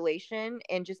 manipulation,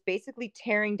 and just basically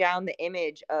tearing down the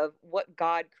image of what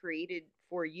God created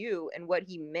for you and what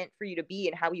he meant for you to be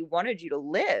and how he wanted you to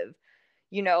live.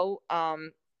 You know,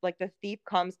 like the thief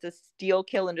comes to steal,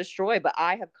 kill, and destroy, but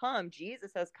I have come,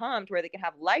 Jesus has come to where they can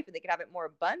have life and they can have it more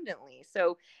abundantly.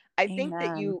 So I think that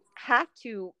Amen. you have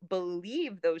to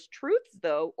believe those truths,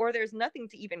 though, or there's nothing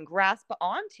to even grasp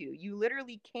onto. You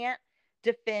literally can't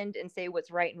defend and say what's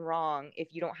right and wrong if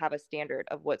you don't have a standard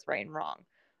of what's right and wrong.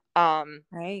 Um,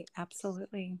 Right.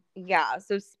 Absolutely. yeah,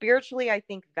 so spiritually, I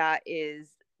think that is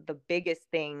the biggest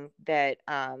thing that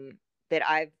that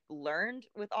I've learned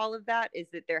with all of that, is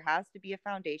that there has to be a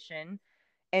foundation,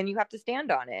 and you have to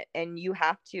stand on it, and you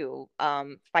have to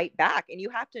fight back, and you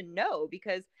have to know,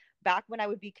 because back when I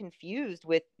would be confused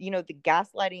with, the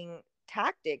gaslighting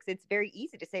tactics, it's very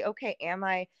easy to say, okay,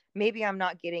 maybe I'm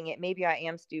not getting it, maybe I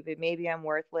am stupid, maybe I'm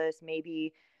worthless,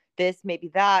 maybe this, maybe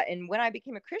that. And when I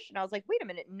became a Christian, I was like, wait a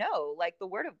minute, no, like the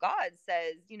word of God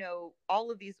says,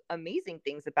 all of these amazing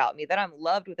things about me, that I'm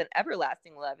loved with an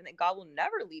everlasting love, and that God will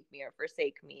never leave me or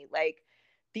forsake me. Like,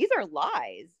 these are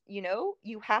lies.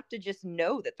 You have to just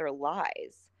know that they're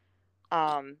lies.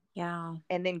 Um, Yeah.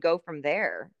 and then go from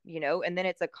there, and then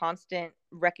it's a constant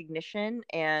recognition,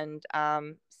 and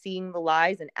seeing the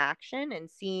lies in action, and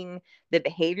seeing the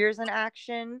behaviors in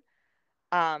action,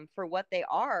 for what they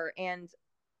are. And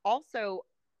also,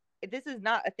 this is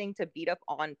not a thing to beat up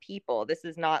on people. This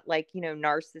is not like,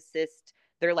 narcissist.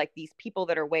 They're like these people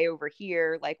that are way over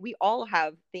here. Like, we all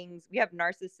have things, we have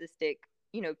narcissistic,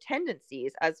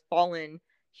 tendencies as fallen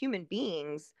human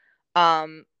beings.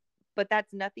 Um, but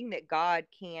that's nothing that God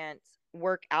can't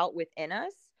work out within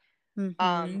us.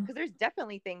 Mm-hmm. Because there's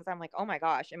definitely things I'm like, oh my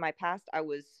gosh, in my past I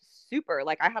was super,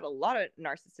 like, I had a lot of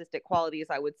narcissistic qualities,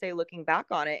 I would say, looking back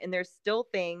on it, and there's still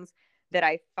things that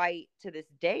I fight to this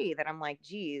day that I'm like,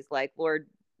 geez, like, Lord,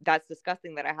 that's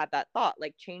disgusting that I had that thought.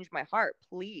 Like, change my heart,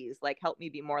 please. Like, help me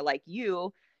be more like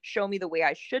you. Show me the way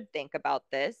I should think about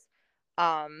this.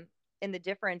 Um, and the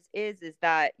difference is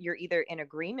that you're either in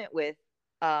agreement with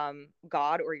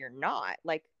God, or you're not.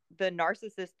 Like, the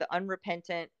narcissist, the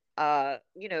unrepentant,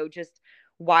 just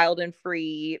wild and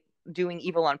free, doing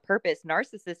evil on purpose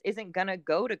narcissist isn't gonna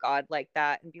go to God like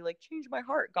that and be like, change my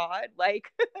heart, God.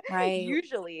 Like, Right.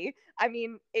 usually, I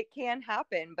mean, it can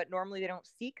happen, but normally they don't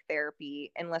seek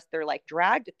therapy unless they're like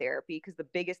dragged to therapy, because the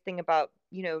biggest thing about,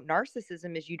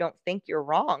 narcissism is you don't think you're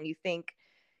wrong. You think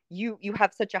you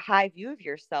have such a high view of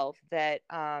yourself that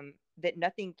that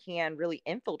nothing can really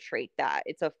infiltrate that.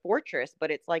 It's a fortress,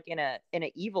 but it's like in a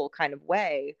evil kind of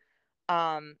way.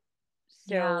 um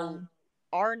Yeah. so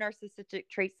our narcissistic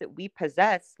traits that we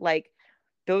possess, like,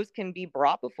 those can be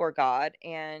brought before God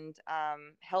and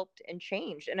helped and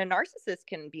changed. And a narcissist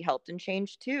can be helped and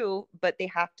changed too, but they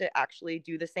have to actually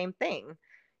do the same thing.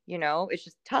 It's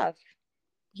just tough.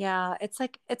 Yeah, it's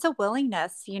like it's a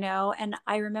willingness, and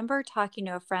I remember talking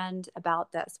to a friend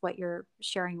about this, what you're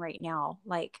sharing right now.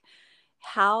 Like,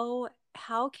 how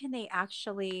can they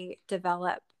actually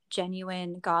develop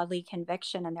genuine godly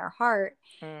conviction in their heart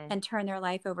Mm, and turn their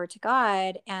life over to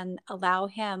God and allow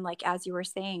him, like as you were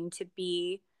saying, to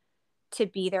be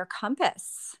their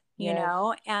compass,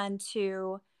 yes. and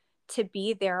to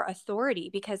be their authority,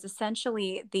 because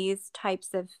essentially these types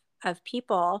of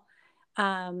people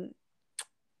um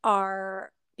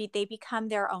they become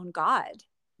their own god.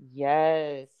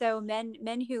 Yes. So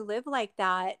men who live like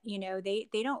that,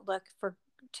 they don't look for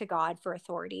to God for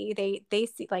authority. They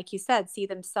see, like you said, see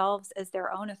themselves as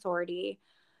their own authority.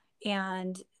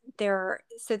 And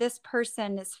so this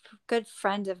person is a good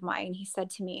friend of mine. He said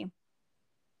to me,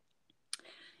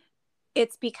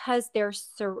 it's because their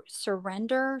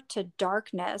surrender to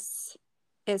darkness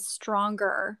is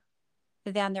stronger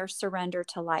than their surrender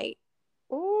to light.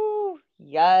 Ooh,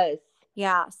 yes.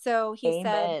 Yeah. So he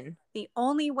said Amen. the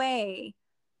only way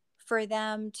for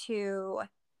them to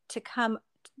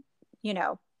you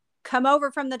know, come over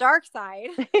from the dark side,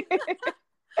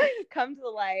 Come to the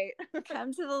light.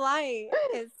 come to the light,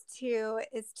 is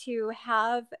to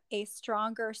have a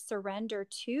stronger surrender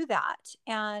to that.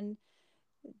 And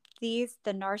the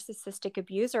narcissistic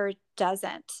abuser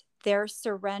doesn't. Their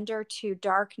surrender to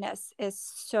darkness is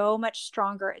so much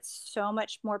stronger. It's so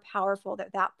much more powerful,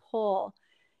 that pull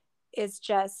is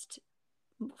just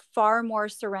far more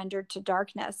surrendered to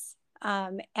darkness.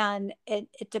 And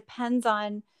it depends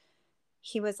on,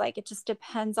 he was like, it just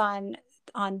depends on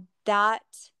that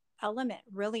element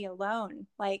really alone,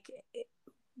 like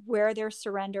where their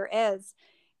surrender is.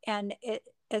 And it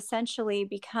essentially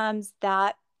becomes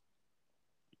that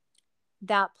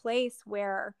place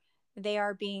where they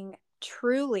are being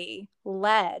truly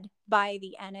led by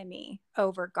the enemy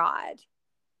over God.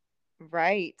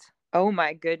 Right. Oh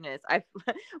my goodness. I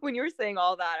when you were saying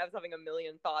all that, I was having a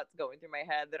million thoughts going through my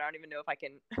head that I don't even know if I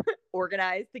can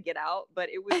organize to get out, but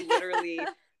it was literally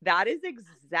that is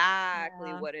exactly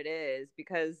Yeah. what it is,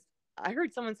 because I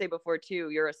heard someone say before too,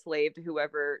 you're a slave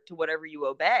to whatever you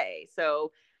obey.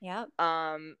 So, Yep.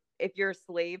 if you're a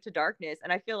slave to darkness,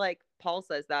 and I feel like Paul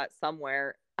says that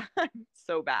somewhere. I'm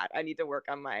so bad. I need to work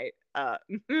on my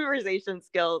memorization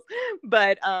skills.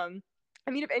 But I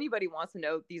mean, if anybody wants to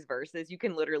know these verses, you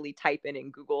can literally type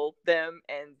in Google them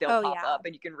and they'll Oh pop yeah. up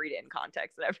and you can read it in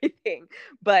context and everything.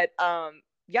 But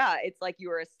yeah, it's like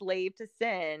you are a slave to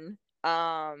sin.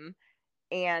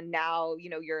 And now,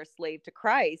 you're a slave to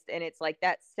Christ. And it's like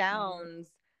that Right. sounds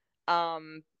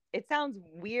it sounds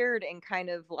weird and kind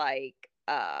of like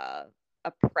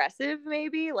oppressive,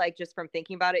 maybe, like just from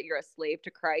thinking about it, you're a slave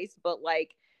to Christ, but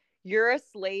like you're a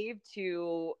slave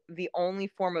to the only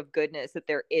form of goodness that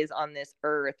there is on this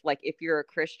earth. Like if you're a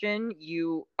Christian,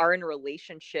 you are in a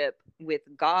relationship with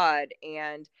God,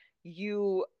 and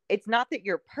it's not that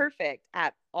you're perfect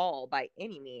at all by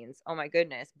any means. Oh my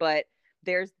goodness, but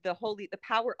there's the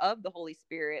power of the Holy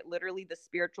Spirit, literally the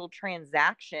spiritual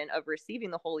transaction of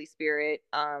receiving the Holy Spirit.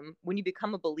 When you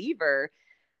become a believer,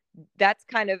 that's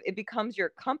kind of, it becomes your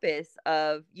compass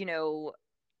of,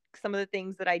 some of the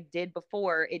things that I did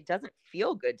before. It doesn't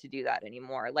feel good to do that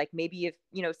anymore. Like maybe if,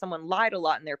 someone lied a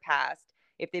lot in their past,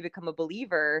 if they become a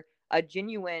believer, a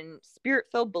genuine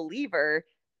spirit-filled believer,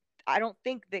 I don't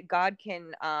think that God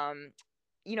can, how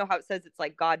it says it's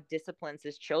like God disciplines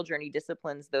his children. He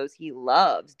disciplines those he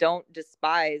loves. Don't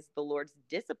despise the Lord's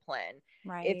discipline.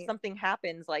 If Right. something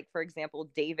happens, like for example,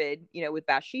 David, with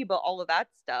Bathsheba, all of that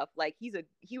stuff, like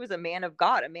he was a man of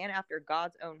God, a man after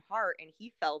God's own heart, and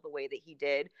he fell the way that he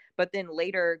did. But then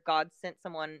later God sent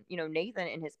someone, Nathan,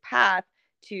 in his path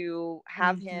to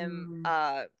have him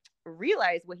Mm-hmm.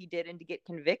 realize what he did and to get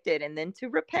convicted and then to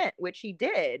repent, which he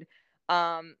did.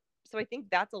 So I think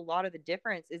that's a lot of the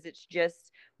difference. Is it's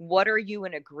just, what are you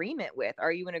in agreement with?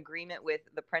 Are you in agreement with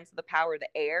the prince of the power of the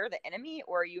air, the enemy,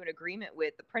 or are you in agreement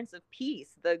with the prince of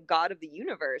peace, the God of the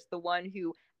universe, the one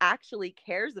who actually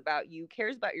cares about you,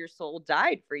 cares about your soul,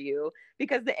 died for you?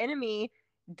 Because the enemy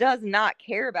does not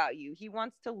care about you. He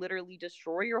wants to literally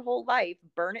destroy your whole life,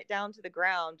 burn it down to the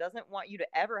ground, doesn't want you to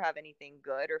ever have anything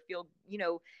good or feel,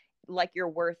 like you're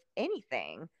worth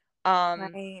anything. Um,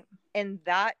 Right. and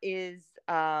that is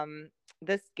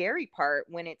the scary part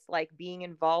when it's like being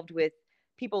involved with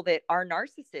people that are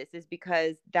narcissists, is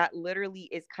because that literally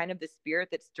is kind of the spirit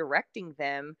that's directing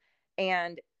them.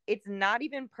 And it's not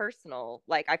even personal.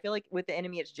 Like I feel like with the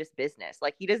enemy, it's just business.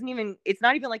 Like he doesn't even, it's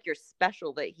not even like you're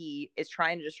special that he is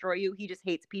trying to destroy you. He just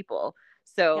hates people.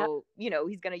 Yep. So,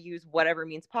 he's going to use whatever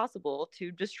means possible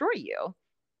to destroy you.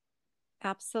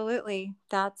 Absolutely.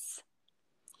 That's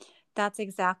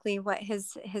exactly what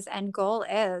his end goal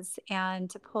is, and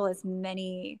to pull as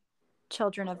many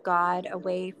children of God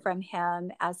away from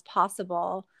him as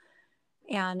possible.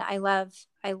 And I love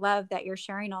that you're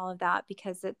sharing all of that,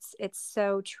 because it's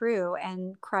so true.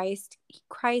 And Christ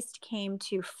came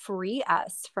to free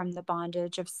us from the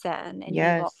bondage of sin and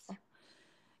evil. Yes.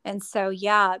 And so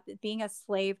yeah, being a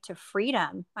slave to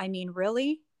freedom, I mean,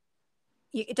 really,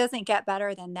 it doesn't get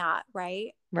better than that,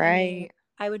 right? I mean, Right.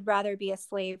 I would rather be a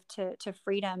slave to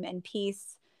freedom and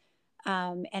peace,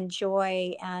 and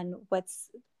joy, and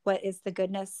what is the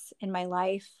goodness in my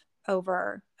life,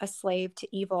 over a slave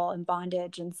to evil and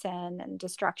bondage and sin and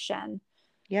destruction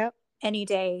Yep. any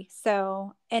day.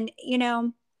 So, and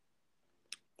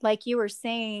like you were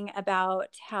saying about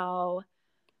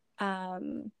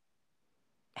um,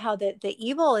 how the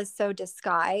evil is so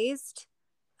disguised,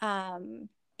 um,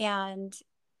 and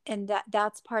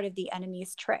that's part of the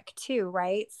enemy's trick too,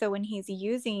 right? So when he's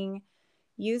using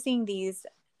these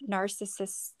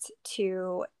narcissists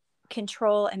to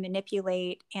control and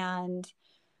manipulate, and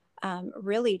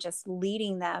really just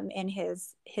leading them in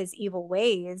his evil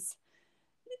ways,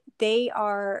 they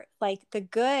are like the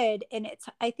good. And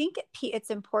I think it's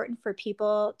important for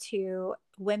people, to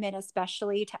women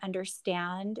especially, to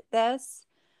understand this,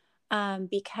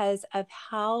 because of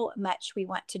how much we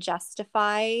want to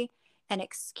justify and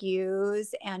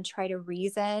excuse and try to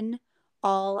reason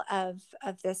all of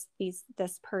this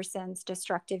person's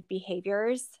destructive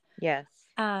behaviors. Yes.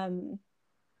 um,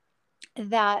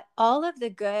 that all of the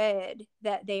good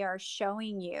that they are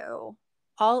showing you,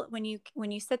 all when you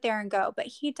sit there and go, but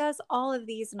he does all of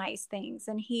these nice things,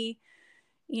 and he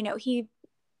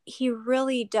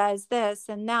really does this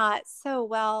and that so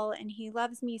well, and he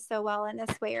loves me so well in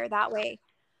this way or that way,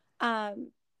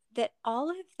 that all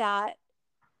of that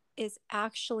is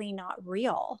actually not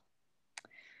real.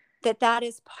 that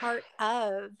is part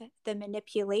of the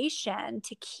manipulation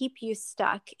to keep you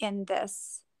stuck in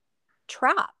this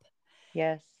trap.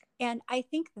 Yes. And I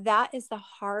think that is the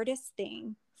hardest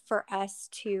thing for us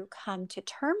to come to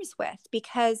terms with,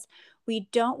 because we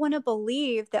don't want to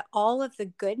believe that all of the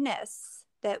goodness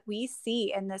that we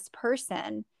see in this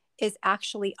person is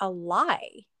actually a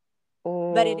lie.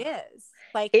 But it Oh, is.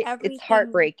 Like it's everything,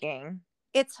 heartbreaking.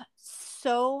 it's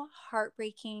so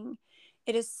heartbreaking.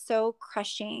 It is so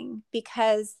crushing,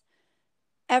 because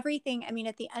everything, I mean,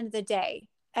 at the end of the day,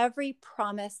 every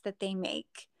promise that they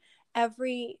make,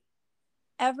 every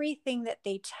everything that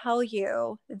they tell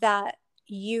you that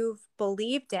you've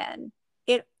believed in,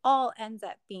 it all ends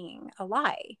up being a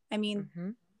lie. I mean,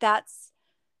 Hmm. that's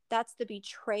that's the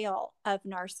betrayal of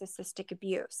narcissistic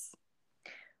abuse.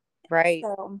 Right.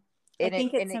 So I And it,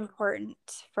 think it's and it, important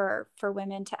for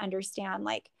women to understand,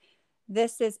 like,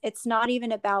 this is, it's not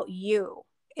even about you.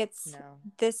 It's, no.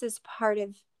 this is part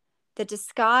of the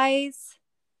disguise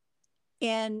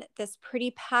in this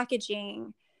pretty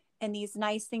packaging, and these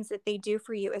nice things that they do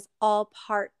for you is all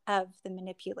part of the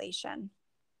manipulation.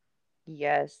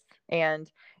 Yes. And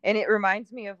it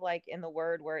reminds me of, like, in the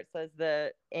word where it says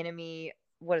the enemy,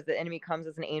 what is the enemy comes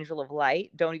as an angel of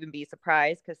light. Don't even be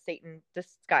surprised, because Satan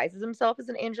disguises himself as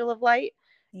an angel of light.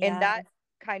 And Yeah. that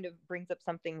kind of brings up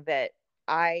something that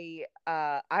I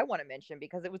want to mention,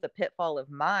 because it was a pitfall of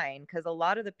mine, because a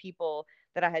lot of the people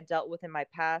that I had dealt with in my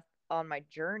past on my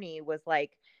journey was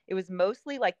like, it was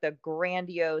mostly like the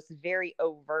grandiose, very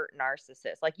overt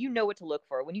narcissist. Like, you know what to look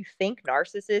for. When you think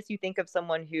narcissist, you think of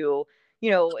someone who,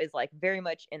 is like very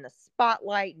much in the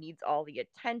spotlight, needs all the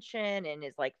attention, and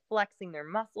is like flexing their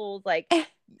muscles, like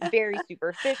very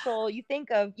superficial. You think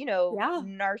of, Yeah.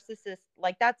 narcissist,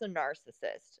 like that's a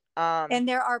narcissist. And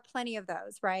there are plenty of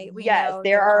those, right? We Yes, know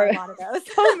there there are are a lot of those.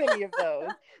 so many of those.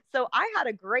 So I had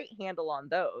a great handle on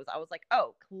those. I was like,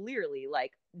 oh, clearly,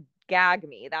 like, gag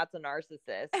me. That's a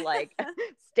narcissist. Like,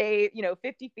 stay,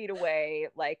 50 feet away,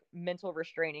 like, mental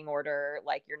restraining order,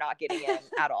 like, you're not getting in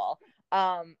at all.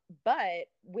 But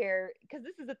because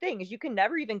this is the thing, is you can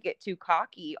never even get too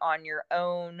cocky on your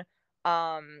own.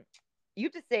 You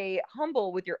have to stay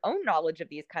humble with your own knowledge of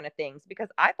these kind of things, because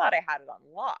I thought I had it on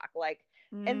lock. Like,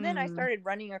 and then I Mm. started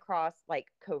running across, like,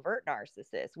 covert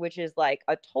narcissists, which is like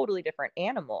a totally different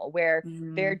animal, where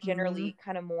they're Mhm. generally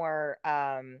kind of more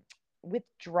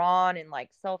withdrawn and like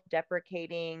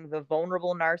self-deprecating. The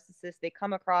vulnerable narcissist, they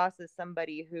come across as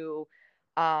somebody who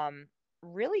um,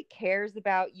 really cares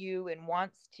about you and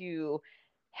wants to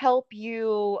help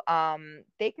you.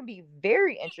 They can be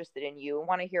very interested in you and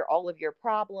want to hear all of your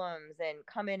problems and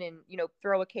come in and,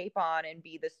 throw a cape on and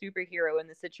be the superhero in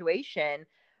the situation.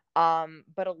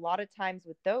 But a lot of times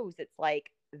with those, it's like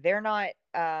they're not,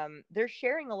 they're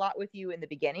sharing a lot with you in the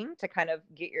beginning to kind of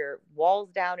get your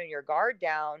walls down and your guard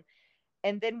down.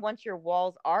 And then once your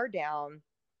walls are down,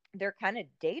 they're kind of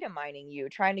data mining you,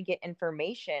 trying to get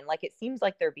information. Like, it seems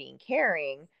like they're being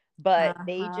caring, but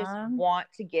they just Uh-huh. want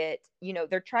to get,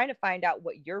 they're trying to find out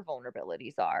what your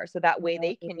vulnerabilities are. So that way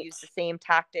they can use the Right. same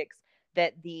tactics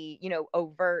that the,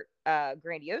 overt,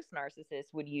 grandiose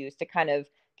narcissist would use to kind of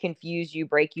confuse you,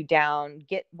 break you down,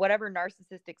 get whatever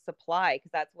narcissistic supply.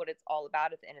 Cause that's what it's all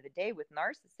about at the end of the day with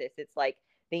narcissists. It's like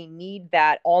they need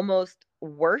that almost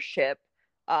worship,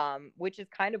 which is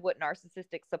kind of what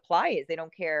narcissistic supply is. They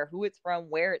don't care who it's from,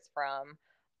 where it's from,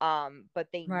 but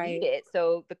they need Right. it.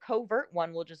 So the covert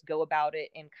one will just go about it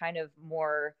in kind of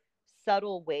more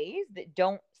subtle ways that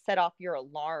don't set off your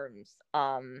alarms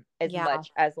as Yeah.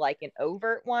 much as like an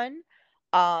overt one.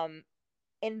 Um,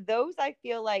 and those, I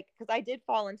feel like, because I did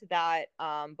fall into that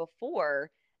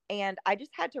before, and I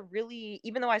just had to really,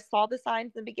 even though I saw the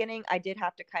signs in the beginning, I did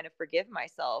have to kind of forgive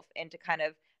myself and to kind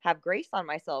of have grace on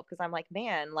myself, because I'm like,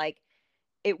 man, like,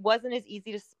 it wasn't as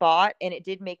easy to spot, and it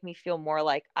did make me feel more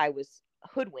like I was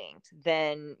hoodwinked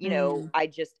than, Mm. I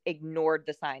just ignored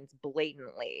the signs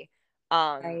blatantly.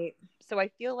 um Right. so I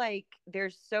feel like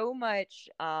there's so much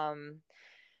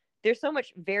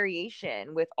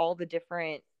variation with all the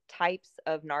different types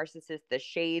of narcissists, the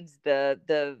shades,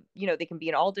 they can be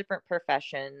in all different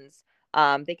professions.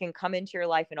 They can come into your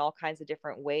life in all kinds of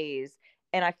different ways.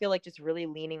 And I feel like just really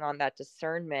leaning on that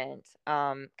discernment,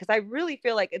 because I really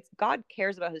feel like it's God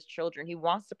cares about his children. He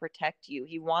wants to protect you.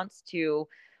 He wants to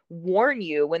warn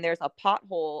you when there's a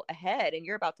pothole ahead and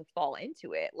you're about to fall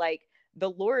into it. Like, the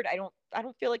Lord, I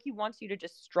don't feel like he wants you to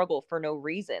just struggle for no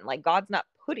reason. Like, God's not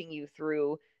putting you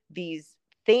through these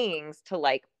things to,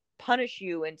 like, punish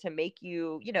you and to make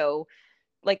you,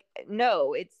 like,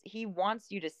 no, it's he wants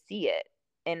you to see it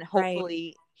and Right.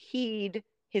 hopefully heed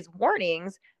his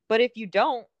warnings. But if you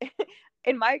don't,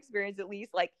 in my experience at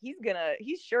least, like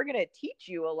he's sure gonna teach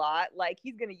you a lot. Like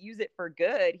he's gonna use it for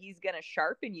good. He's gonna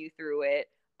sharpen you through it.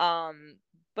 Um,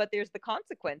 but there's the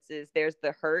consequences. There's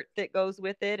the hurt that goes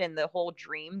with it and the whole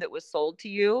dream that was sold to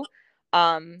you.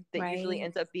 That usually Right.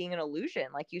 ends up being an illusion.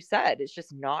 Like you said, it's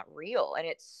just not real. And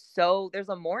there's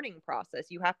a mourning process.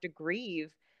 You have to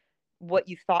grieve what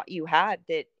you thought you had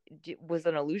that was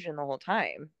an illusion the whole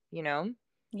time, you know?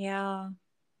 Yeah.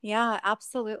 Yeah,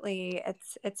 absolutely.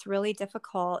 It's really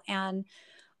difficult. And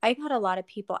I've had a lot of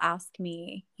people ask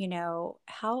me,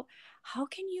 how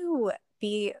can you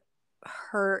be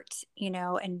hurt,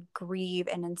 and grieve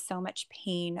and in so much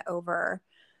pain over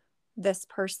this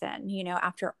person,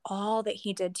 after all that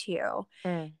he did to you.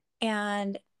 Mm.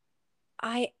 And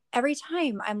every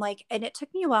time I'm like, and it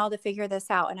took me a while to figure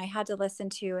this out. And I had to listen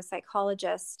to a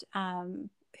psychologist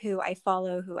who I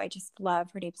follow, who I just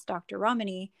love. Her name's Dr.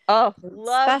 Romani, Oh, who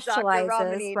love Dr. specializes,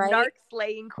 Romani, right? narc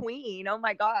slaying queen. Oh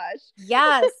my gosh.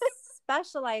 Yes,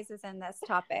 specializes in this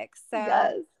topic. So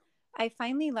Yes. I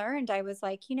finally learned, I was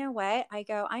like, you know what? I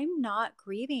go, I'm not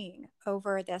grieving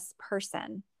over this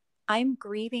person. I'm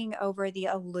grieving over the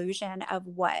illusion of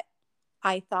what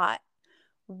I thought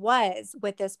was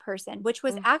with this person, which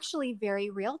was Mm. actually very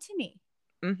real to me.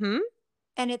 Mm-hmm.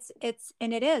 And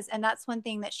and it is. And that's one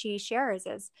thing that she shares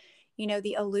is,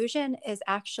 the illusion is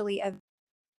actually a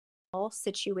real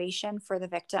situation for the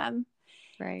victim.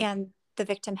 Right. And the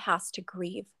victim has to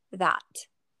grieve that.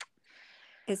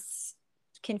 As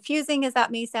confusing as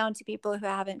that may sound to people who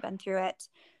haven't been through it,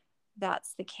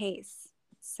 that's the case.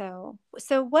 So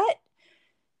what,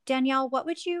 Danielle, what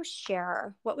would you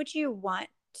share? What would you want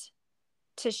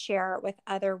to share with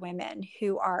other women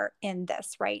who are in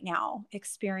this right now,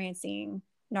 experiencing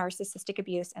narcissistic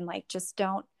abuse and like just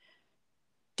don't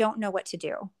know what to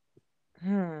do?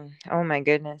 Oh my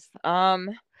goodness.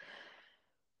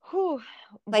 Whew.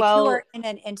 Like who Well, are in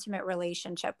an intimate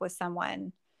relationship with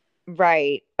someone.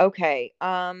 right. Okay.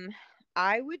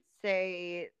 I would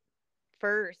say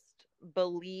first,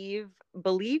 believe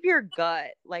your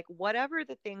gut. Like whatever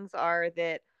the things are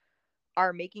that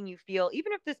are making you feel,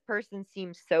 even if this person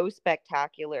seems so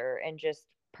spectacular and just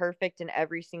perfect in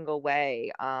every single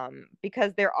way,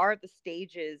 because there are the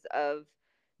stages of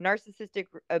narcissistic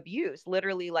abuse,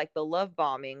 literally like the love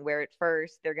bombing, where at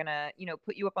first they're gonna,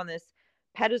 put you up on this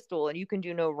pedestal and you can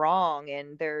do no wrong,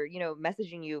 and they're,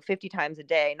 messaging you 50 times a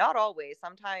day. Not always.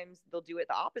 Sometimes they'll do it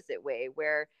the opposite way,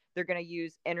 where they're going to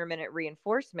use intermittent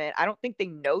reinforcement. I don't think they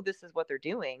know this is what they're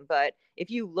doing, but if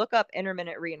you look up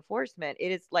intermittent reinforcement,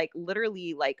 it is like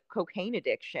literally like cocaine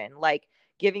addiction, like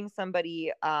giving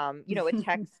somebody, a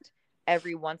text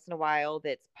every once in a while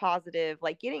that's positive,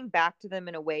 like getting back to them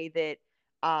in a way that,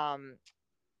 um,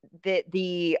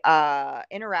 the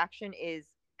interaction is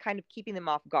kind of keeping them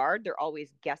off guard. They're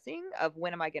always guessing of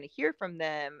when am I going to hear from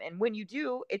them, and when you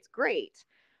do, it's great.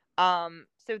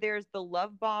 So there's the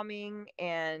love bombing,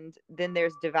 and then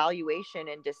there's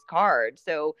devaluation and discard.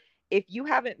 So if you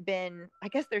haven't been, I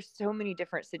guess there's so many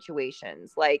different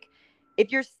situations. Like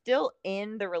if you're still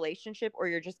in the relationship or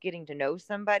you're just getting to know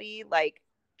somebody, like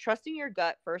trusting your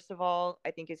gut, first of all,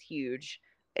 I think is huge.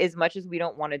 As much as we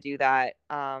don't want to do that,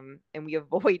 and we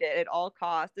avoid it at all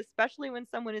costs, especially when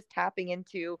someone is tapping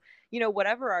into,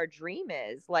 whatever our dream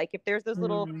is. Like if there's those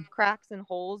little Mm, cracks and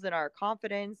holes in our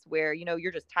confidence where,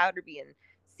 you're just tired of being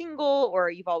single, or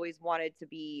you've always wanted to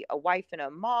be a wife and a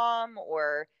mom,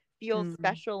 or feel mm,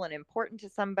 special and important to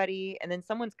somebody, and then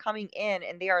someone's coming in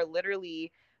and they are literally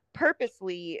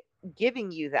purposely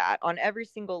giving you that on every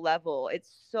single level. It's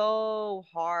so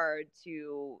hard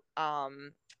to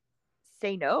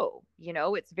say no.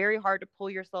 It's very hard to pull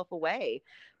yourself away.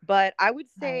 But I would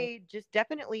right. say just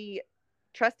definitely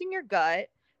trusting your gut,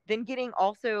 then getting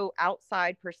also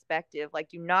outside perspective. Like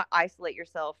do not isolate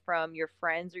yourself from your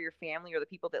friends or your family or the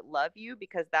people that love you,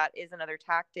 because that is another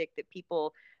tactic that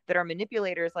people that are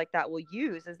manipulators like that will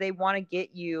use, is they want to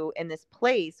get you in this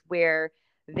place where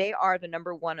they are the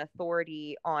number one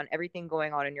authority on everything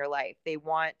going on in your life. They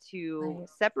want to Right.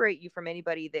 separate you from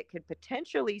anybody that could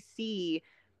potentially see,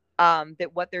 that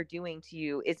what they're doing to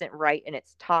you isn't right and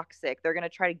it's toxic. They're going to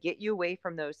try to get you away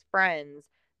from those friends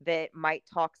that might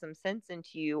talk some sense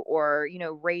into you, or,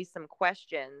 raise some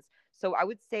questions. So I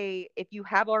would say if you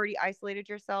have already isolated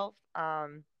yourself,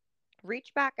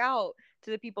 reach back out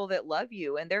to the people that love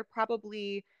you, and they're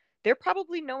probably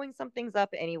knowing something's up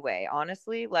anyway.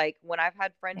 Honestly, like when I've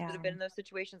had friends that Yeah. have been in those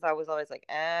situations, I was always like,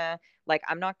 like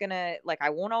I'm not gonna, like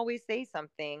I won't always say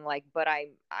something, like, but I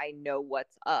know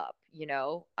what's up,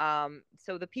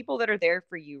 so the people that are there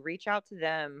for you, reach out to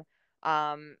them,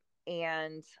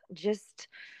 and just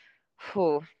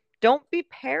whew, don't be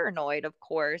paranoid, of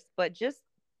course, but just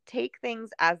take things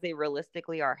as they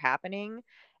realistically are happening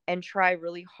and try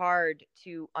really hard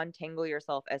to untangle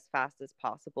yourself as fast as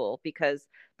possible, because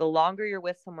the longer you're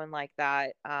with someone like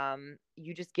that,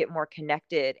 you just get more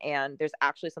connected. And there's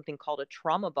actually something called a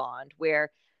trauma bond,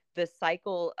 where the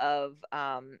cycle of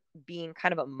being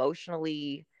kind of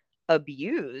emotionally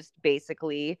abused,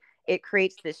 basically, it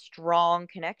creates this strong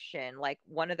connection. Like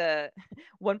one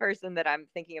person that I'm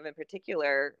thinking of in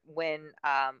particular, when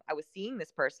I was seeing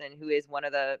this person who is one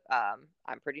of the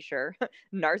I'm pretty sure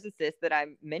narcissists that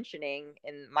I'm mentioning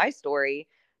in my story,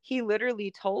 he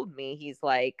literally told me, he's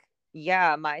like,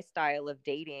 yeah, my style of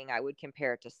dating, I would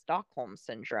compare it to Stockholm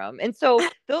syndrome. And so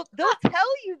they'll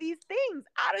tell you these things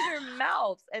out of their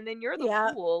mouths, and then you're the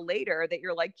Yeah. fool later that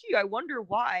you're like, gee, I wonder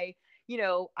why,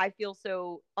 I feel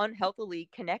so unhealthily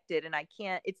connected, and I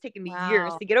can't, it's taken me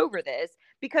years Wow. to get over this,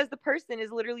 because the person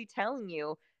is literally telling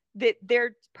you that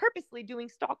they're purposely doing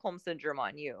Stockholm syndrome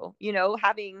on you,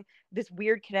 having this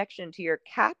weird connection to your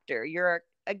captor. You're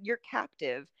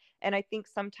captive. And I think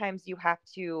sometimes you have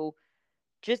to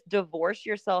just divorce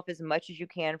yourself as much as you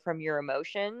can from your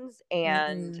emotions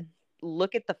and Mm-hmm.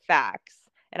 look at the facts.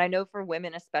 And I know for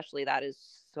women especially, that is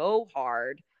so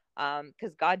hard,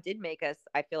 because God did make us,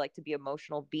 I feel like, to be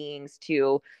emotional beings,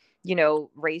 to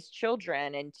raise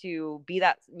children and to be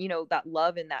that, that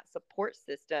love and that support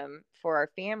system for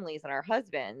our families and our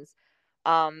husbands.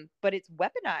 But it's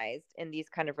weaponized in these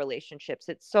kind of relationships.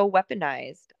 It's so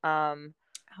weaponized.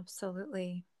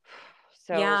 Absolutely.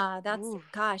 So Yeah, that's, oof.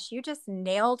 gosh, you just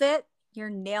nailed it. You're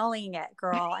nailing it,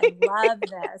 girl. I love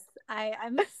this.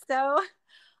 I'm so,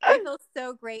 I feel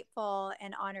so grateful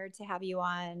and honored to have you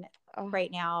on Oh,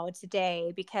 right now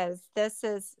today, because this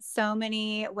is, so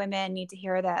many women need to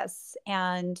hear this.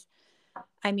 And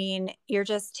I mean, you're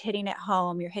just hitting it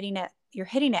home. You're hitting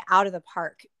it out of the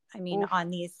park. I mean, oof. on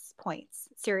these points.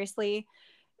 Seriously,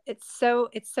 it's so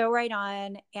right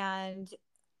on. And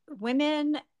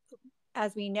women,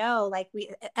 as we know, like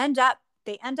they end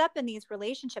up in these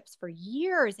relationships for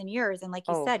years and years. And like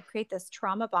you Oh, said, create this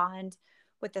trauma bond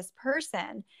with this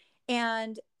person.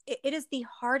 And it is the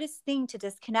hardest thing to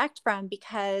disconnect from,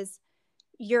 because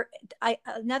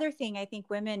another thing I think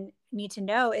women need to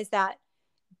know is that,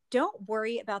 don't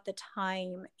worry about the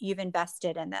time you've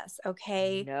invested in this.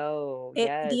 Okay. no.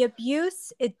 Yes. The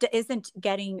abuse, isn't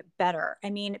getting better. I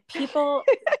mean, people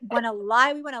want to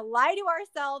lie. We want to lie to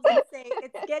ourselves and say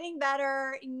it's getting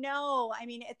better. No, I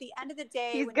mean, at the end of the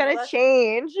day, He's when you gonna look,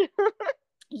 change.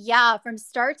 yeah, from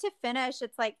start to finish,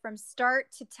 it's like from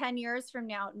start to 10 years from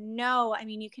now. No, I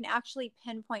mean, you can actually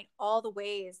pinpoint all the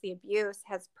ways the abuse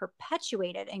has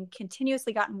perpetuated and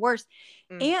continuously gotten worse.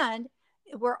 Mm. And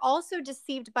we're also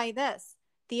deceived by this: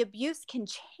 the abuse can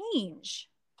change.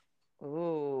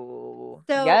 Ooh.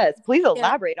 So Yes. Please there,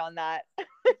 elaborate on that.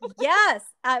 yes,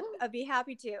 I'd be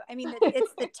happy to. I mean,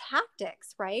 it's the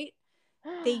tactics, right?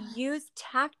 They use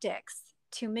tactics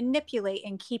to manipulate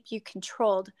and keep you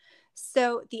controlled.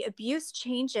 So the abuse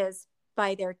changes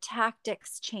by their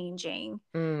tactics changing.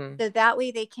 Mm. So that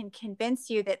way they can convince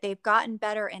you that they've gotten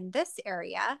better in this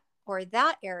area or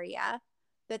that area,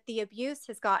 but the abuse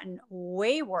has gotten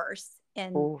way worse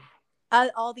in Ooh.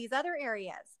 all these other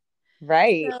areas.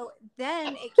 Right. So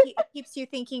then it keeps you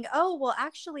thinking, oh, well,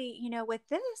 actually, with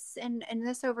this and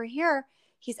this over here,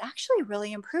 he's actually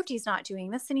really improved. He's not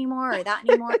doing this anymore or that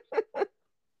anymore.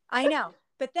 I know.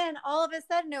 But then all of a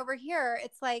sudden over here,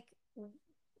 it's like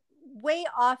way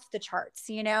off the charts,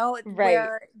 Right.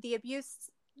 where the abuse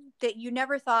that you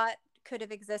never thought could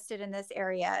have existed in this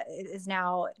area is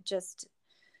now just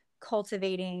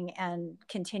cultivating and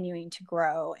continuing to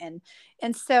grow.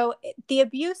 And so the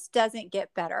abuse doesn't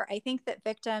get better. I think that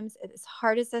victims, as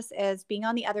hard as this is, being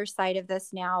on the other side of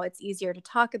this now, it's easier to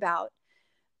talk about,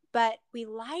 but we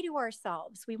lie to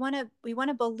ourselves. We want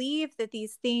to believe that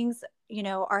these things,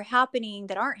 are happening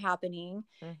that aren't happening,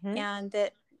 Mm-hmm. and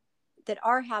that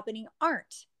are happening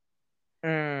aren't.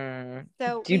 Mm.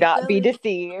 So Do we not be really,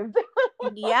 deceived.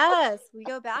 yes, we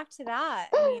go back to that.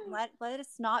 I mean, let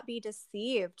us not be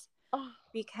deceived, Oh.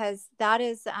 because that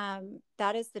is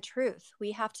the truth.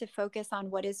 We have to focus on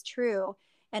what is true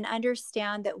and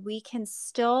understand that we can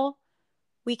still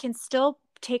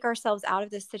take ourselves out of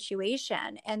this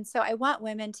situation. And so I want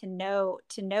women to know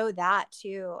that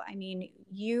too. I mean,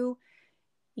 you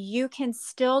can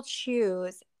still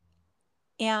choose.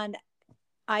 And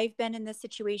I've been in this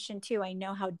situation too. I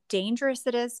know how dangerous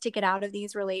it is to get out of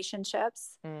these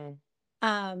relationships. Mm.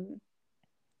 um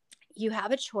you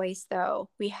have a choice, though.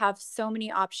 We have so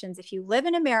many options. If you live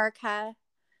in America,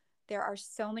 there are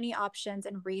so many options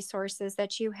and resources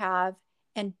that you have.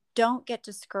 And don't get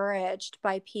discouraged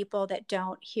by people that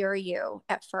don't hear you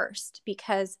at first,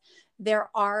 because there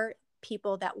are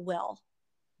people that will.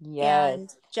 Yes. And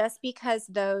just because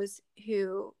those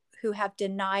who have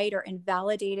denied or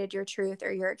invalidated your truth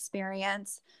or your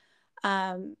experience,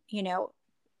 you know,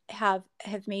 have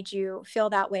made you feel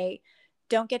that way,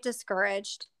 don't get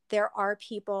discouraged. There are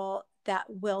people that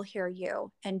will hear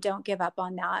you, and don't give up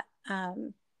on that,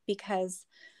 because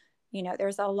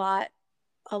there's a lot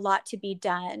to be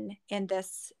done in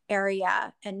this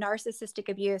area. And narcissistic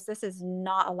abuse, this is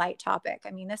not a light topic.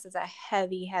 I mean, this is a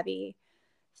heavy, heavy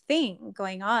thing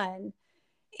going on.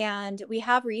 And we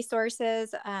have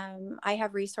resources. I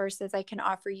have resources I can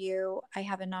offer you. I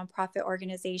have a nonprofit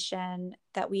organization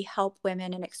that we help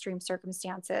women in extreme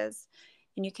circumstances.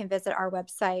 And you can visit our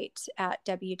website at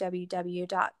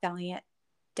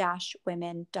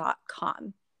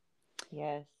www.valiant-women.com.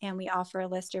 Yes. And we offer a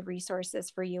list of resources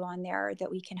for you on there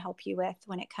that we can help you with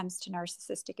when it comes to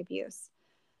narcissistic abuse.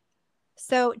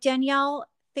 So, Danielle,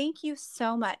 thank you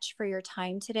so much for your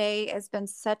time today. It's been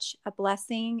such a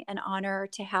blessing and honor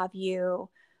to have you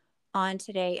on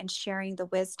today and sharing the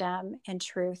wisdom and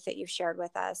truth that you've shared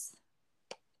with us.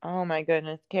 Oh my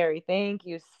goodness, Carrie, thank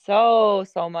you so,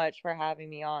 so much for having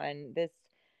me on. This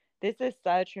is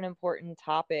such an important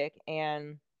topic,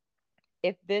 and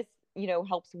if this,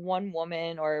 helps one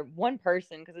woman or one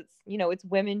person, because it's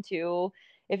women too,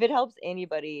 if it helps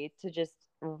anybody to just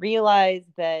realize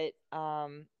that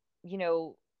you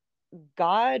know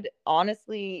God,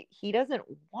 honestly, he doesn't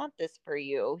want this for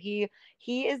you. He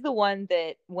is the one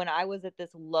that, when I was at this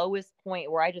lowest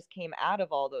point where I just came out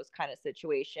of all those kind of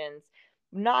situations,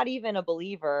 not even a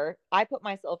believer, I put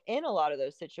myself in a lot of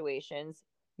those situations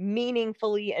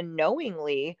meaningfully and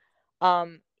knowingly.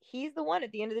 He's the one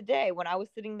at the end of the day, when I was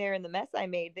sitting there in the mess I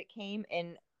made, that came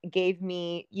and gave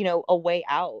me, a way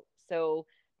out. So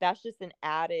that's just an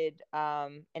added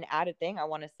thing I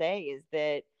want to say, is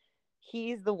that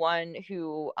he's the one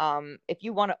who, if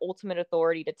you want an ultimate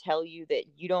authority to tell you that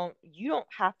you don't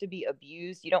have to be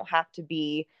abused, you don't have to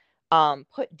be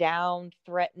put down,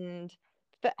 threatened,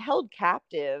 held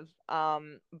captive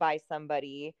by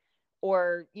somebody,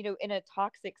 or in a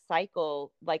toxic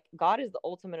cycle. Like, God is the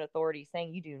ultimate authority,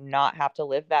 saying you do not have to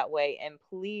live that way. And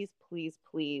please, please,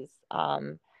 please,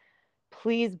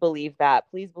 please believe that.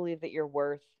 Please believe that you're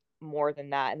worth more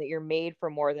than that, and that you're made for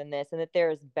more than this, and that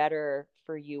there is better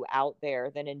for you out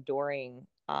there than enduring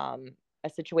a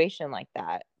situation like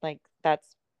that. Like,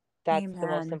 that's the most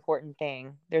Amen. important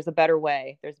thing. There's a better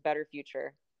way. There's a better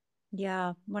future.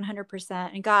 Yeah,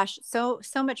 100%. And gosh, so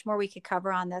much more we could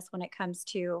cover on this when it comes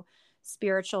to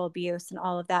spiritual abuse and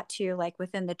all of that too, like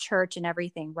within the church and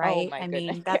everything, Oh right? my I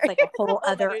goodness, mean, that's Carrie. like a A whole whole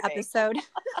other nother thing. episode. It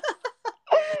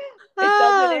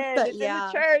doesn't end. But It's in the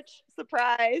yeah, church.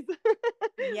 Surprise.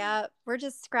 yeah, we're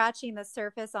just scratching the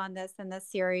surface on this in this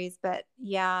series. But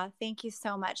yeah, thank you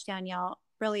so much, Danielle.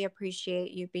 Really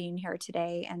appreciate you being here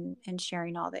today and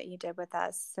sharing all that you did with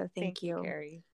us. So Thank thank you, you. Carrie.